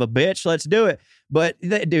son of a bitch. Let's do it. But,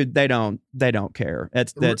 they don't care.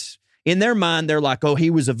 That's in their mind, they're like, oh, he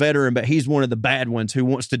was a veteran, but he's one of the bad ones who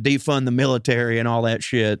wants to defund the military and all that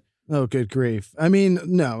shit. Oh, good grief. I mean,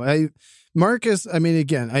 no, Marcus,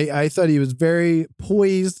 again, I thought he was very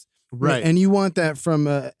poised. Right. And you want that from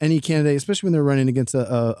any candidate, especially when they're running against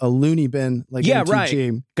a loony bin like MTG.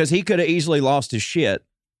 Right. Because he could have easily lost his shit.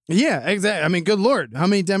 Yeah, exactly. Good Lord. How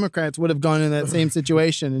many Democrats would have gone in that same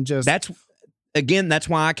situation and just... That's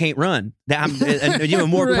why I can't run. I'm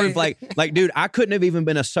more proof. Like, dude, I couldn't have even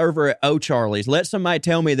been a server at O'Charlie's. Let somebody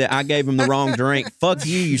tell me that I gave him the wrong drink. Fuck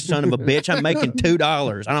you, you son of a bitch. I'm making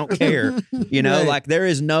 $2. I don't care. Like, there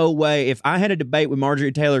is no way. If I had a debate with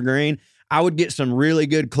Marjorie Taylor Greene, I would get some really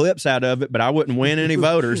good clips out of it, but I wouldn't win any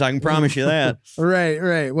voters. I can promise you that.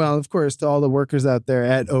 Right. Well, of course, to all the workers out there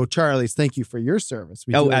at O'Charlie's, thank you for your service.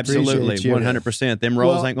 We absolutely. 100%. Them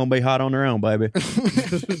rolls ain't going to be hot on their own, baby.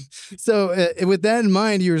 So with that in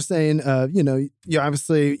mind, you were saying, you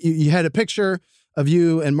obviously, you had a picture of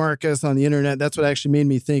you and Marcus on the internet. That's what actually made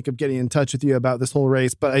me think of getting in touch with you about this whole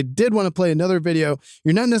race. But I did want to play another video.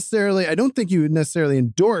 I don't think you would necessarily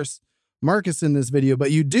endorse Marcus in this video,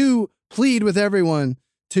 but you do plead with everyone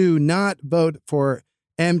to not vote for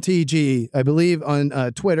MTG. I believe on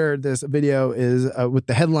Twitter, this video is with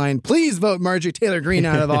the headline, "Please vote Marjorie Taylor Greene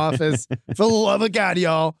out of office." For the love of God,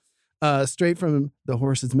 y'all. Straight from the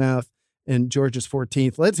horse's mouth in Georgia's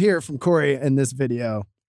 14th. Let's hear from Corey in this video.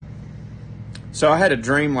 So I had a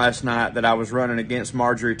dream last night that I was running against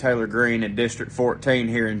Marjorie Taylor Greene in District 14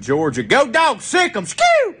 here in Georgia. Go Dogs, sick 'em,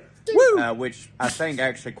 skew! Which I think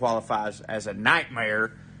actually qualifies as a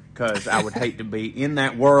nightmare, because I would hate to be in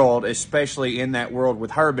that world, especially in that world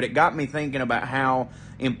with her. But it got me thinking about how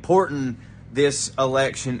important this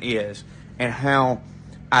election is and how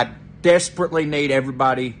I desperately need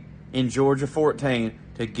everybody in Georgia 14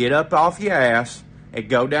 to get up off your ass and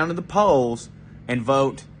go down to the polls and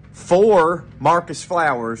vote for Marcus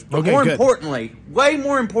Flowers. But more importantly, way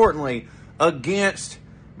more importantly, against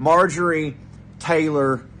Marjorie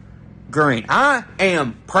Taylor Greene. I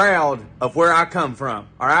am proud of where I come from,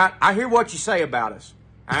 all right? I hear what you say about us,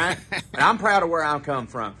 all right? And I'm proud of where I come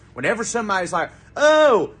from. Whenever somebody's like,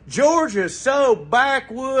 "Oh, Georgia's so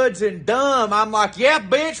backwoods and dumb," I'm like, "Yeah,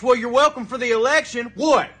 bitch, well, you're welcome for the election."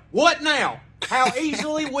 What? What now? How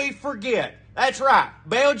easily we forget. That's right.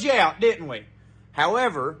 Bailed you out, didn't we?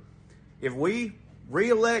 However, if we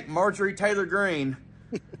re-elect Marjorie Taylor Greene,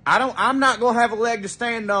 I'm not going to have a leg to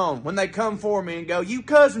stand on when they come for me and go, "You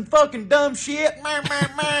cousin fucking dumb shit,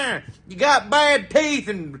 you got bad teeth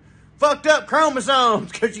and fucked up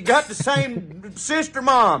chromosomes because you got the same sister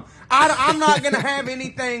mom." I'm not going to have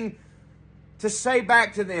anything to say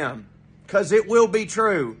back to them, because it will be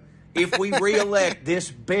true if we re-elect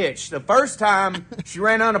this bitch. The first time she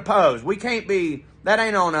ran unopposed. That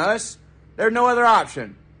ain't on us. There's no other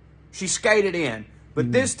option. She skated in.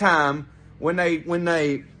 But this time, when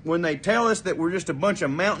they tell us that we're just a bunch of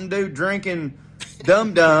Mountain Dew drinking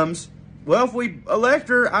dum-dums, well, if we elect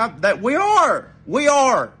her, we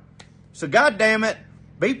are. So goddamn it,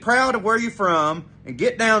 be proud of where you're from and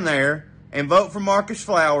get down there and vote for Marcus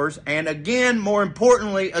Flowers, and again, more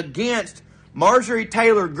importantly, against Marjorie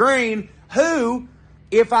Taylor Greene, who,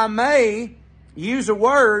 if I may use a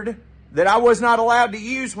word that I was not allowed to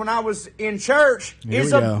use when I was in church,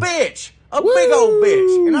 is a bitch. A big old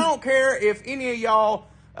bitch. And I don't care if any of y'all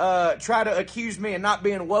try to accuse me of not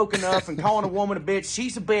being woke enough and calling a woman a bitch.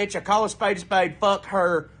 She's a bitch. I call a spade a spade. Fuck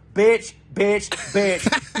her. Bitch, bitch,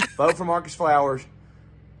 bitch. Vote for Marcus Flowers.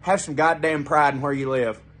 Have some goddamn pride in where you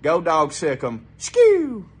live. Go Dogs, sick 'em.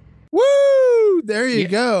 Skew. Woo! There you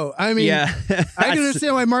go. I mean, I can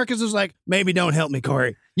understand why Marcus was like, "Maybe don't help me,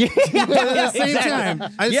 Corey." But at the same time,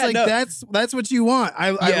 I just that's what you want.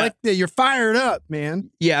 I like that you're fired up, man.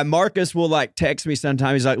 Yeah, Marcus will like text me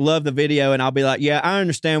sometimes. He's like, "Love the video," and I'll be like, "Yeah, I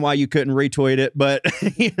understand why you couldn't retweet it, but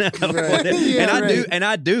you know, and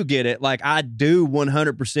I do get it. Like, I do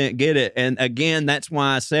 100% get it. And again, that's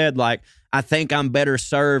why I said, like, I think I'm better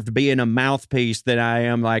served being a mouthpiece than I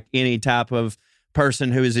am like any type of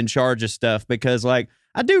person who is in charge of stuff, because like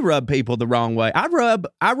I do rub people the wrong way. I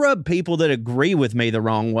rub people that agree with me the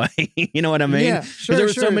wrong way. You know what I mean? Yeah, sure. There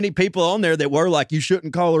were so many people on there that were like, "You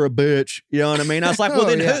shouldn't call her a bitch." You know what I mean? I was like, well,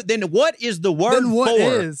 then what is the word then what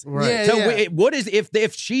for? Is? Right. So what is,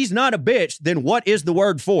 if she's not a bitch, then what is the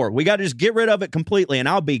word for? We got to just get rid of it completely, and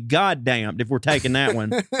I'll be goddamned if we're taking that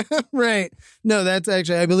one. Right. No, that's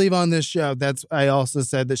actually, I believe on this show, I also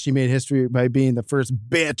said that she made history by being the first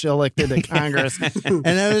bitch elected to Congress. And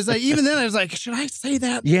I was like, even then I was like, should I say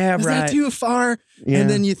that? Yeah, is that too far? Yeah. And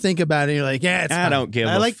then you think about it, and you're like, yeah, it's fine. I don't give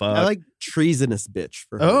a fuck. I like treasonous bitch.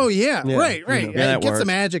 For her. Oh, yeah. Right. You know, get some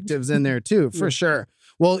adjectives in there, too, for sure.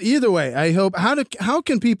 Well, either way, I hope, how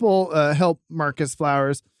can people help Marcus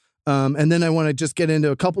Flowers? And then I want to just get into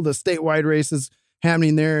a couple of the statewide races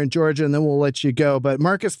happening there in Georgia, and then we'll let you go. But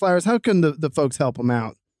Marcus Flowers, how can the folks help him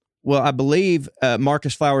out? Well, I believe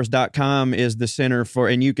MarcusFlowers.com is the center for,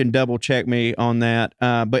 and you can double check me on that.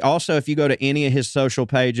 But also, if you go to any of his social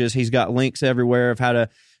pages, he's got links everywhere of how to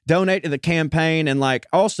donate to the campaign. And like,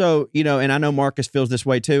 also, you know, and I know Marcus feels this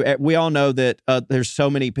way too. We all know that there's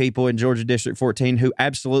so many people in Georgia District 14 who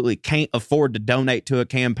absolutely can't afford to donate to a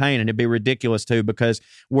campaign. And it'd be ridiculous too, because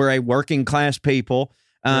we're a working class people.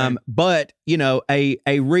 Right. But, you know, a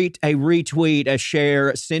retweet, a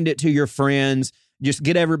share, send it to your friends. Just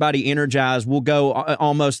get everybody energized. We'll go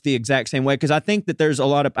almost the exact same way, because I think that there's a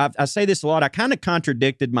lot of, I say this a lot, I kind of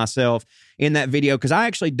contradicted myself in that video, because I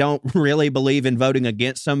actually don't really believe in voting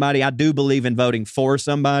against somebody. I do believe in voting for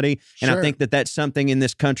somebody. And I think that that's something in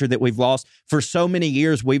this country that we've lost. For so many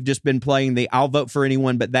years, we've just been playing the I'll vote for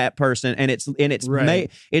anyone but that person. And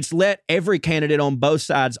it's let every candidate on both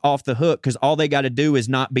sides off the hook, because all they got to do is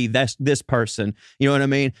not be this person. You know what I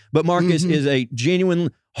mean? But Marcus is a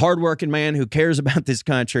genuine hardworking man who cares about this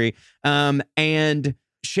country. And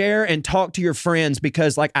share and talk to your friends,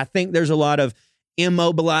 because like I think there's a lot of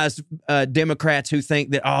immobilized Democrats who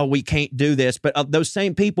think that, oh, we can't do this. But those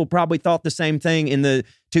same people probably thought the same thing in the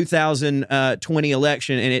 2020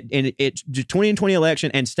 election. And 2020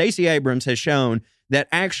 election, and Stacey Abrams has shown that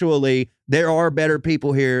actually there are better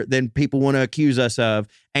people here than people want to accuse us of.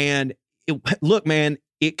 And look, man,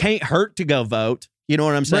 it can't hurt to go vote. You know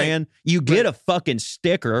what I'm saying? Right. You get a fucking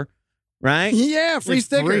sticker. Right? Yeah, free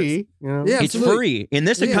stickers. Free, you know? Yeah, it's free. In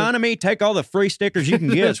this economy, take all the free stickers you can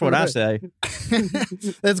get. That's what I say.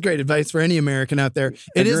 That's great advice for any American out there.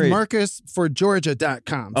 It is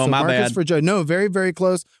MarcusForGeorgia.com. Oh, so my Marcus bad. For Georgia. No, very, very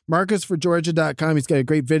close. MarcusForGeorgia.com. He's got a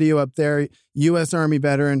great video up there. U.S. Army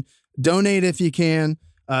veteran. Donate if you can.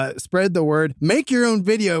 Spread the word. Make your own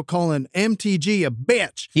video calling MTG a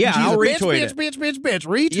bitch. Yeah, I'll retweet it. Bitch.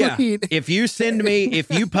 Retweet. Yeah. If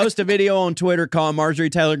you post a video on Twitter calling Marjorie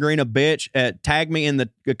Taylor Greene a bitch, tag me in the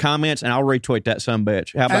comments and I'll retweet that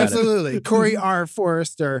sumbitch. How about Absolutely. Corey R.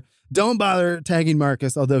 Forrester. Don't bother tagging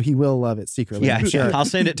Marcus, although he will love it secretly. Yeah, sure. I'll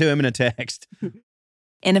send it to him in a text.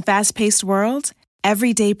 In a fast-paced world,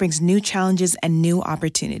 every day brings new challenges and new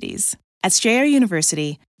opportunities. At Strayer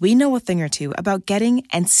University, we know a thing or two about getting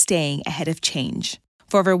and staying ahead of change.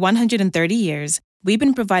 For over 130 years, we've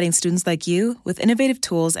been providing students like you with innovative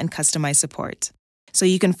tools and customized support, so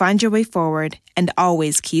you can find your way forward and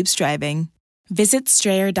always keep striving. Visit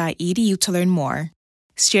strayer.edu to learn more.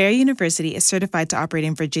 Strayer University is certified to operate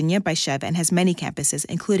in Virginia by Chev and has many campuses,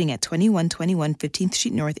 including at 2121 15th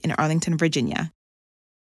Street North in Arlington, Virginia.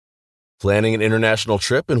 Planning an international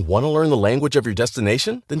trip and want to learn the language of your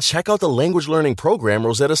destination? Then check out the language learning program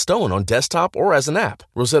Rosetta Stone on desktop or as an app.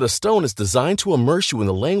 Rosetta Stone is designed to immerse you in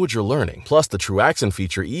the language you're learning. Plus, the True Accent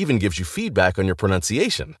feature even gives you feedback on your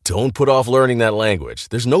pronunciation. Don't put off learning that language.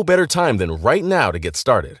 There's no better time than right now to get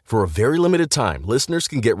started. For a very limited time, listeners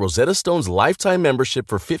can get Rosetta Stone's lifetime membership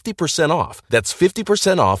for 50% off. That's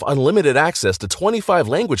 50% off unlimited access to 25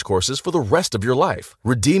 language courses for the rest of your life.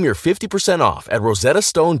 Redeem your 50% off at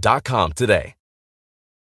rosettastone.com today.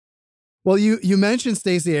 Well, you mentioned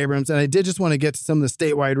Stacey Abrams, and I did just want to get to some of the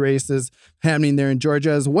statewide races happening there in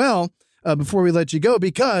Georgia as well before we let you go,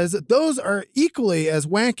 because those are equally as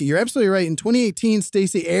wacky. You're absolutely right. In 2018,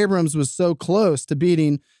 Stacey Abrams was so close to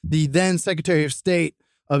beating the then Secretary of State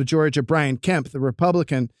of Georgia, Brian Kemp, the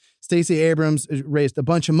Republican. Stacey Abrams raised a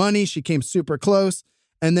bunch of money. She came super close.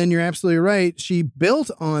 And then you're absolutely right. She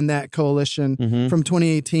built on that coalition from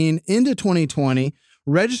 2018 into 2020.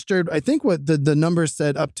 Registered, I think what the numbers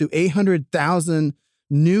said, up to 800,000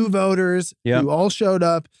 new voters who all showed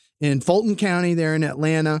up in Fulton County there in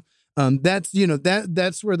Atlanta. That's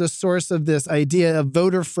where the source of this idea of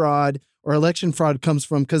voter fraud or election fraud comes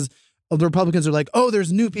from, because the Republicans are like, oh,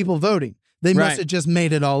 there's new people voting. They must have just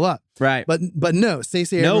made it all up. Right. But no,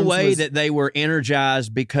 Stacey Abrams that they were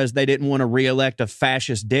energized because they didn't want to reelect a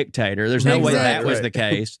fascist dictator. There's no way that was the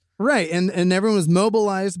case. Right. And everyone was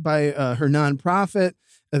mobilized by her nonprofit.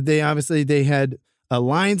 They had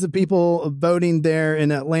lines of people voting there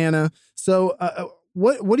in Atlanta. So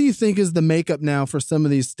what do you think is the makeup now for some of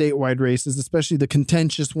these statewide races, especially the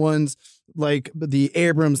contentious ones like the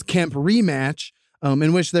Abrams-Kemp rematch,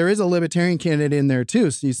 in which there is a libertarian candidate in there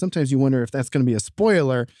too. So sometimes you wonder if that's going to be a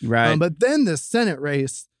spoiler. Right. But then the Senate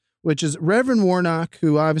race, which is Reverend Warnock,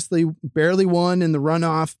 who obviously barely won in the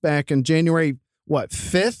runoff back in January,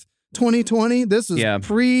 5th, 2020. This was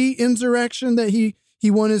pre-insurrection that he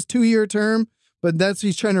won his 2-year term, but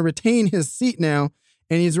he's trying to retain his seat now.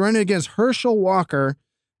 And he's running against Herschel Walker,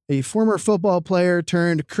 a former football player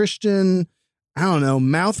turned Christian,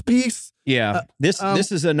 mouthpiece. Yeah, this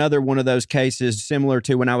is another one of those cases similar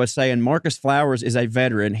to when I was saying Marcus Flowers is a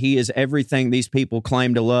veteran. He is everything these people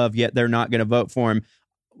claim to love, yet they're not going to vote for him.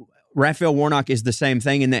 Raphael Warnock is the same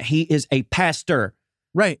thing in that he is a pastor.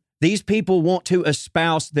 Right. These people want to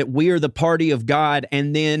espouse that we are the party of God,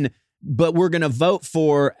 but we're going to vote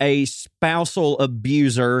for a spousal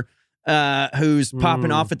abuser who's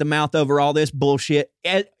popping off at the mouth over all this bullshit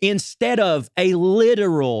instead of a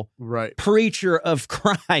literal preacher of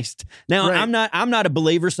Christ. Now, I'm not a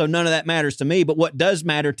believer, so none of that matters to me. But what does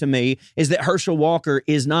matter to me is that Herschel Walker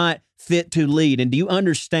is not fit to lead. And do you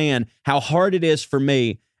understand how hard it is for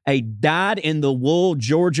me a dyed-in-the-wool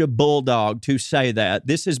Georgia Bulldog to say that.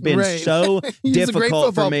 This has been so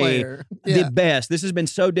difficult for me. The best. This has been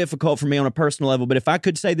so difficult for me on a personal level. But if I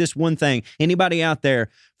could say this one thing, anybody out there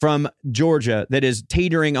from Georgia that is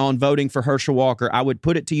teetering on voting for Herschel Walker, I would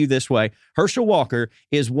put it to you this way. Herschel Walker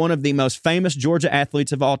is one of the most famous Georgia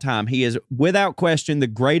athletes of all time. He is, without question, the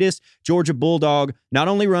greatest Georgia Bulldog, not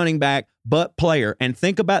only running back, but player. And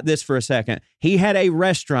think about this for a second. He had a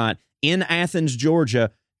restaurant in Athens,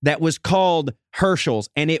 Georgia, that was called Herschel's,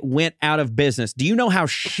 and it went out of business. Do you know how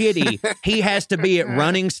shitty he has to be at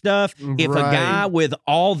running stuff? If a guy with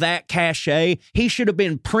all that cachet, he should have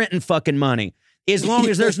been printing fucking money. As long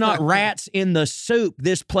as there's not rats in the soup,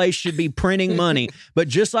 this place should be printing money. But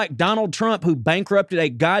just like Donald Trump, who bankrupted a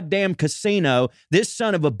goddamn casino, this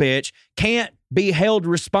son of a bitch can't be held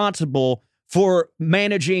responsible for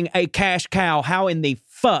managing a cash cow. How in the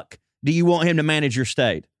fuck do you want him to manage your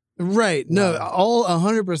state? Right. No, all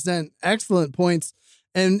 100% excellent points.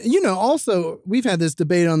 And, also, we've had this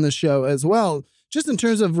debate on the show as well, just in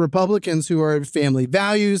terms of Republicans who are family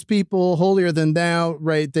values people, holier than thou,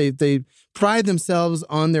 right? They pride themselves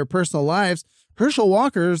on their personal lives. Herschel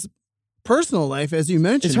Walker's personal life, as you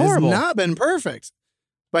mentioned, has not been perfect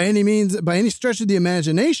by any means, by any stretch of the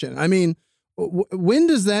imagination. I mean, when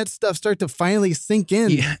does that stuff start to finally sink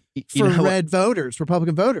in for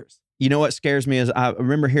Republican voters? You know what scares me is I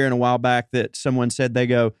remember hearing a while back that someone said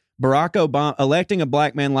Barack Obama, electing a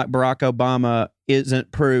black man like Barack Obama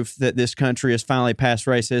isn't proof that this country has finally past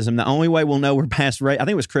racism. The only way we'll know we're past I think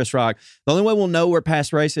it was Chris Rock. The only way we'll know we're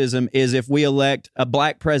past racism is if we elect a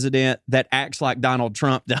black president that acts like Donald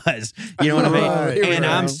Trump does. You know what I mean? And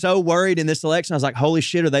I'm so worried in this election. I was like, holy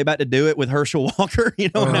shit, are they about to do it with Herschel Walker? You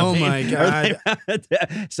know what I mean? Oh my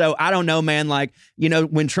God. So I don't know, man. Like,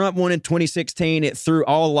 when Trump won in 2016, it threw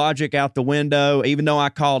all logic out the window, even though I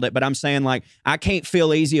called it. But I'm saying, like, I can't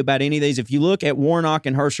feel easy about any of these. If you look at Warnock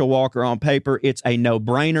and Herschel Walker on paper, it's a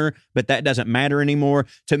no-brainer, but that doesn't matter anymore.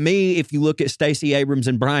 To me, if you look at Stacey Abrams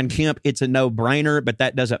and Brian Kemp, it's a no-brainer, but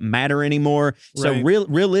that doesn't matter anymore. Right. So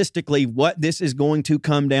realistically, what this is going to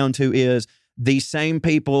come down to is the same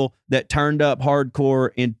people that turned up hardcore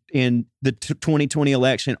in the 2020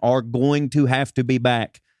 election are going to have to be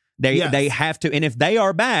back. They have to, and if they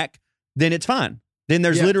are back, then it's fine. Then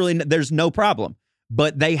there's no problem.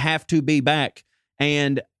 But they have to be back.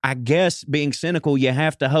 And I guess, being cynical, you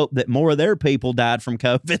have to hope that more of their people died from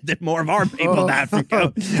COVID than more of our people died from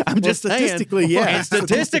COVID. I'm just statistically, saying. And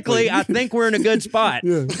statistically, I think we're in a good spot.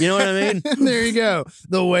 You know what I mean? There you go.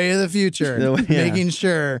 The way of the future. Making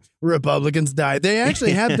sure Republicans die. They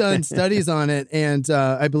actually have done studies on it, and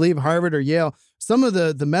I believe Harvard or Yale, some of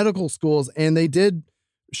the medical schools, and they did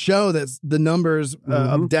show that the numbers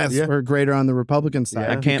of deaths were greater on the Republican side.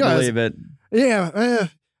 I can't believe it. Yeah.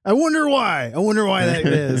 I wonder why that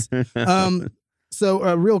is.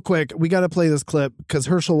 So real quick, we got to play this clip because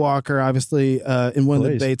Herschel Walker, obviously, in one of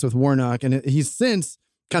the debates with Warnock, and he's since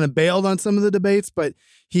kind of bailed on some of the debates, but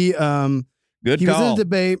he was in the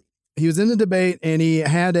debate, and he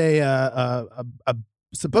had a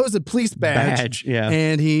supposed police badge,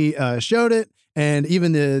 and he showed it, and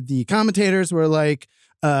even the commentators were like,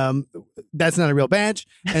 that's not a real badge.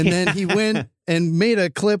 And then he went and made a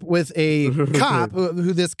clip with a cop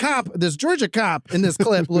this Georgia cop in this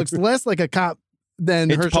clip looks less like a cop than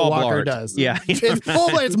Herschel Paul Walker Blart. It's Paul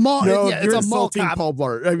Blart. It's a mall cop. Paul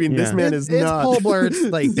Blart. I mean, this man is it's not. Paul Blart's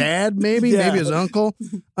like dad, maybe his uncle.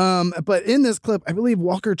 But in this clip, I believe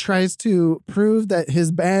Walker tries to prove that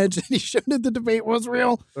his badge that he showed at the debate was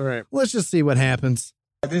real. All right. Let's just see what happens.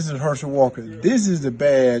 This is Herschel Walker. This is the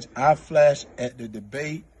badge I flashed at the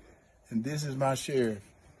debate, and this is my sheriff,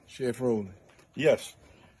 Sheriff Rowley. Yes.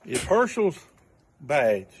 If Herschel's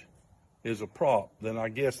badge is a prop, then I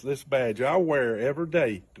guess this badge I wear every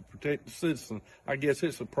day to protect the citizen, I guess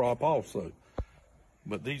it's a prop also.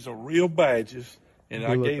 But these are real badges, and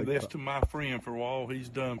I gave this to my friend for all he's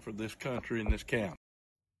done for this country and this county.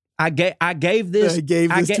 I gave this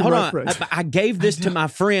to my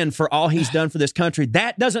friend for all he's done for this country.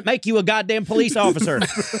 That doesn't make you a goddamn police officer.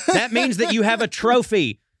 That means that you have a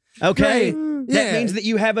trophy. Okay? Right. That means that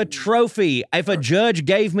you have a trophy. If a judge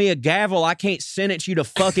gave me a gavel, I can't sentence you to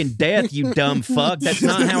fucking death, you dumb fuck. That's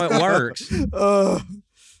not how it works.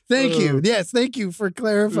 Thank you. Yes, thank you for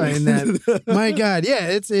clarifying that. My God. Yeah,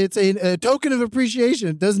 it's a token of appreciation.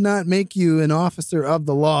 It does not make you an officer of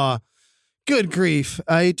the law. Good grief.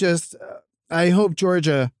 I hope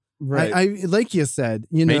Georgia, right. I like you said,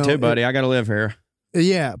 Me too, buddy. I got to live here.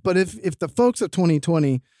 Yeah. But if the folks of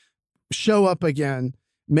 2020 show up again,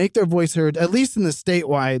 make their voice heard, at least in the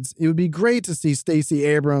statewides, it would be great to see Stacey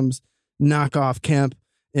Abrams knock off Kemp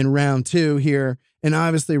in round 2 here and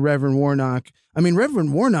obviously Reverend Warnock. I mean,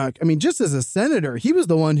 Reverend Warnock, I mean, just as a senator, he was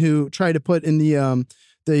the one who tried to put in the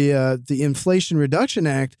Inflation Reduction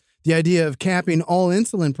Act the idea of capping all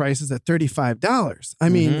insulin prices at $35. I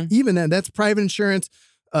mean, even that's private insurance,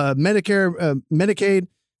 Medicare, Medicaid.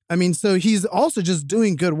 I mean, so he's also just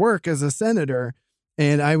doing good work as a senator.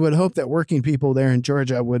 And I would hope that working people there in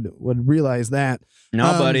Georgia would realize that. No,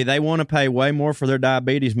 buddy, they want to pay way more for their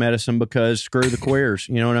diabetes medicine because screw the queers.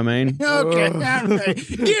 You know what I mean? Okay.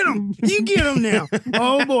 Get them. You get them now.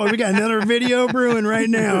 Oh, boy, we got another video brewing right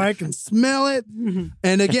now. I can smell it.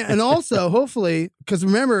 And again, and also, hopefully, because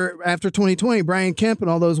remember, after 2020, Brian Kemp and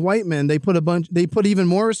all those white men, they put even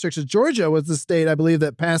more restrictions. Georgia was the state, I believe,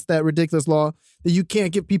 that passed that ridiculous law that you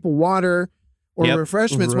can't give people water or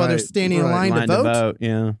refreshments while they're standing in line to vote.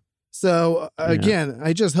 Yeah. So again,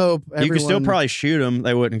 I just hope everyone... You could still probably shoot them;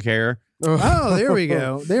 they wouldn't care. Oh, there we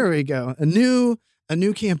go. There we go. A new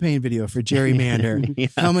campaign video for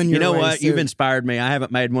gerrymander coming your way. You know what? Soon. You've inspired me. I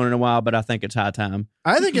haven't made one in a while, but I think it's high time.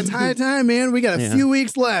 I think it's high time, man. We got a few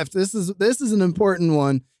weeks left. This is an important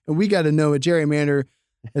one, and we got to know what gerrymander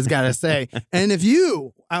has got to say. And if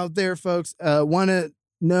you out there, folks, want to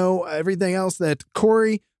know everything else that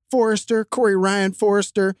Corey Ryan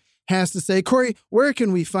Forrester has to say. Corey, where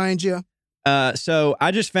can we find you? So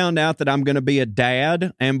I just found out that I'm going to be a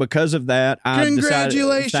dad, and because of that,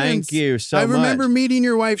 congratulations! Thank you so much. I remember meeting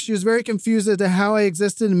your wife. She was very confused as to how I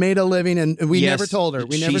existed and made a living, and we never told her.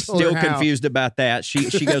 She's still confused about that.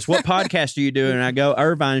 She goes, "What podcast are you doing?" And I go,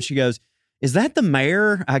 "Irvine." And she goes, "Is that the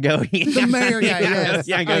mayor?" I go, "The mayor guy." Yes.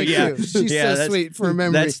 I go, "Yeah." She's so sweet for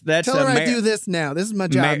remembering. Tell her I do this now. This is my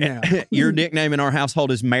job now. Your nickname in our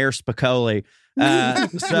household is Mayor Spicoli. So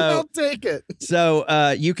I'll take it.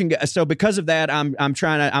 So you can go. So because of that, I'm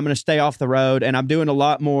going to stay off the road, and I'm doing a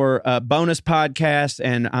lot more bonus podcasts,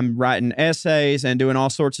 and I'm writing essays and doing all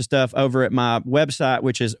sorts of stuff over at my website,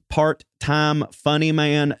 which is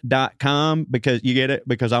parttimefunnyman.com, because you get it,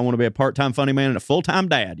 because I want to be a part-time funny man and a full-time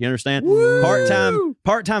dad. You understand?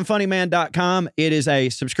 Parttimefunnyman.com. It is a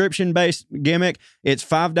subscription-based gimmick. It's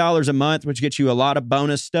 $5 a month, which gets you a lot of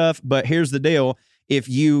bonus stuff. But here's the deal. If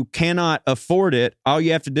you cannot afford it, all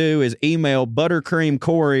you have to do is email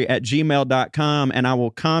buttercreamcorey@gmail.com, and I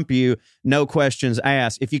will comp you, no questions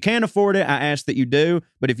asked. If you can't afford it, I ask that you do.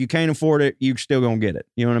 But if you can't afford it, you're still going to get it.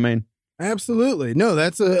 You know what I mean? Absolutely. No,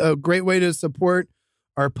 that's a great way to support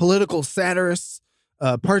our political satirists,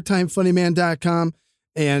 parttimefunnyman.com.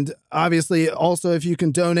 And obviously, also, if you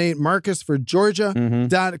can donate,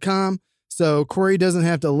 marcusforgeorgia.com. So Corey doesn't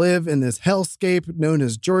have to live in this hellscape known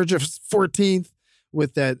as Georgia 14th.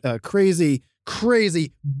 With that crazy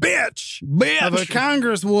bitch of a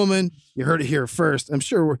congresswoman. You heard it here first. I'm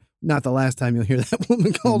sure we're not the last time you'll hear that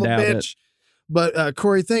woman called a bitch. But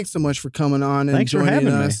Corey, thanks so much for coming on and joining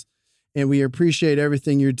us. And we appreciate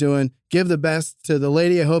everything you're doing. Give the best to the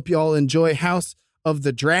lady. I hope you all enjoy House of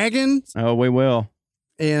the Dragon. Oh, we will.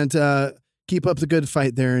 And keep up the good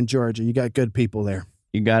fight there in Georgia. You got good people there.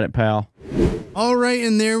 You got it, pal. All right,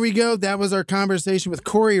 and there we go. That was our conversation with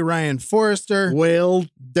Corey Ryan Forrester. Well,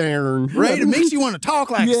 darn. Right? It makes you want to talk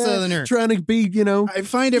like a Southerner. Trying to be, I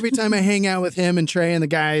find every time I hang out with him and Trey and the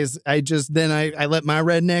guys, I let my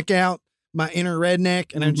redneck out, my inner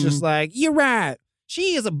redneck, and I'm just like, you're right.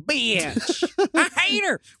 She is a bitch. I hate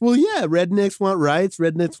her. Well, yeah, rednecks want rights.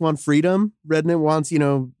 Rednecks want freedom. Redneck wants,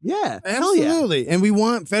 Absolutely. And we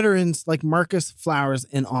want veterans like Marcus Flowers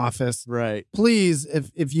in office. Right. Please,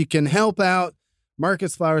 if you can help out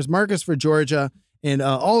Marcus Flowers, Marcus for Georgia, and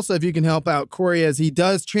also if you can help out Corey as he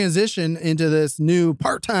does transition into this new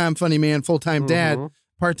part-time funny man, full-time dad,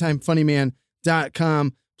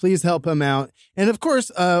 parttimefunnyman.com. Please help him out. And of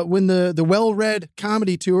course, when the Well-Read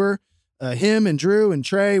comedy tour, him and Drew and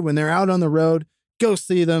Trey, when they're out on the road, go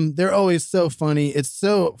see them. They're always so funny. It's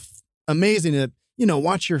so amazing to,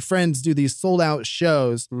 watch your friends do these sold out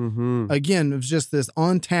shows. Again, it was just this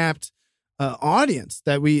untapped audience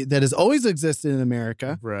that has always existed in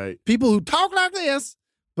America. Right. People who talk like this,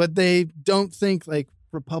 but they don't think like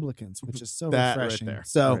Republicans, which is so refreshing. Right there.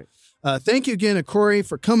 So thank you again to Corey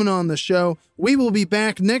for coming on the show. We will be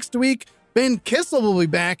back next week. Ben Kissel will be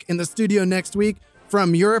back in the studio next week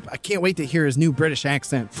from Europe. I can't wait to hear his new British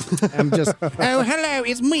accent. I'm just, oh, hello,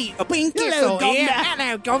 it's me, Ben Kissel.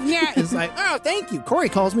 Hello, governor. It's like, oh, thank you. Corey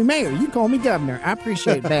calls me mayor. You call me governor. I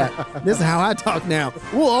appreciate that. This is how I talk now.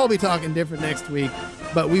 We'll all be talking different next week,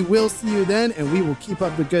 but we will see you then, and we will keep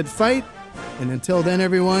up the good fight. And until then,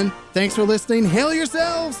 everyone, thanks for listening. Hail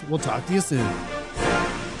yourselves. We'll talk to you soon.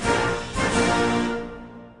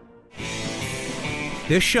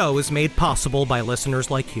 This show is made possible by listeners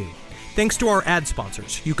like you. Thanks to our ad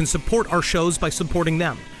sponsors, you can support our shows by supporting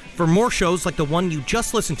them. For more shows like the one you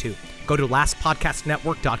just listened to, go to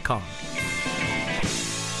lastpodcastnetwork.com.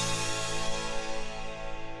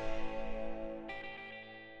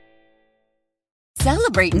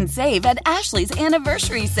 Celebrate and save at Ashley's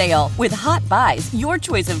Anniversary Sale. With Hot Buys, your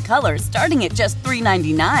choice of colors starting at just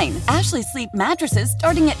 $3.99. Ashley Sleep mattresses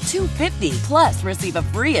starting at $2.50. Plus, receive a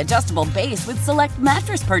free adjustable base with select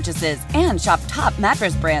mattress purchases. And shop top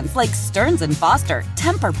mattress brands like Stearns & Foster,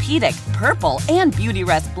 Tempur-Pedic, Purple, and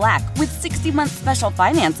Beautyrest Black with 60-month special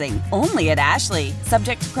financing. Only at Ashley.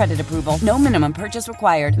 Subject to credit approval. No minimum purchase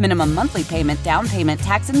required. Minimum monthly payment, down payment,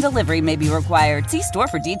 tax, and delivery may be required. See store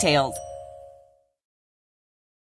for details.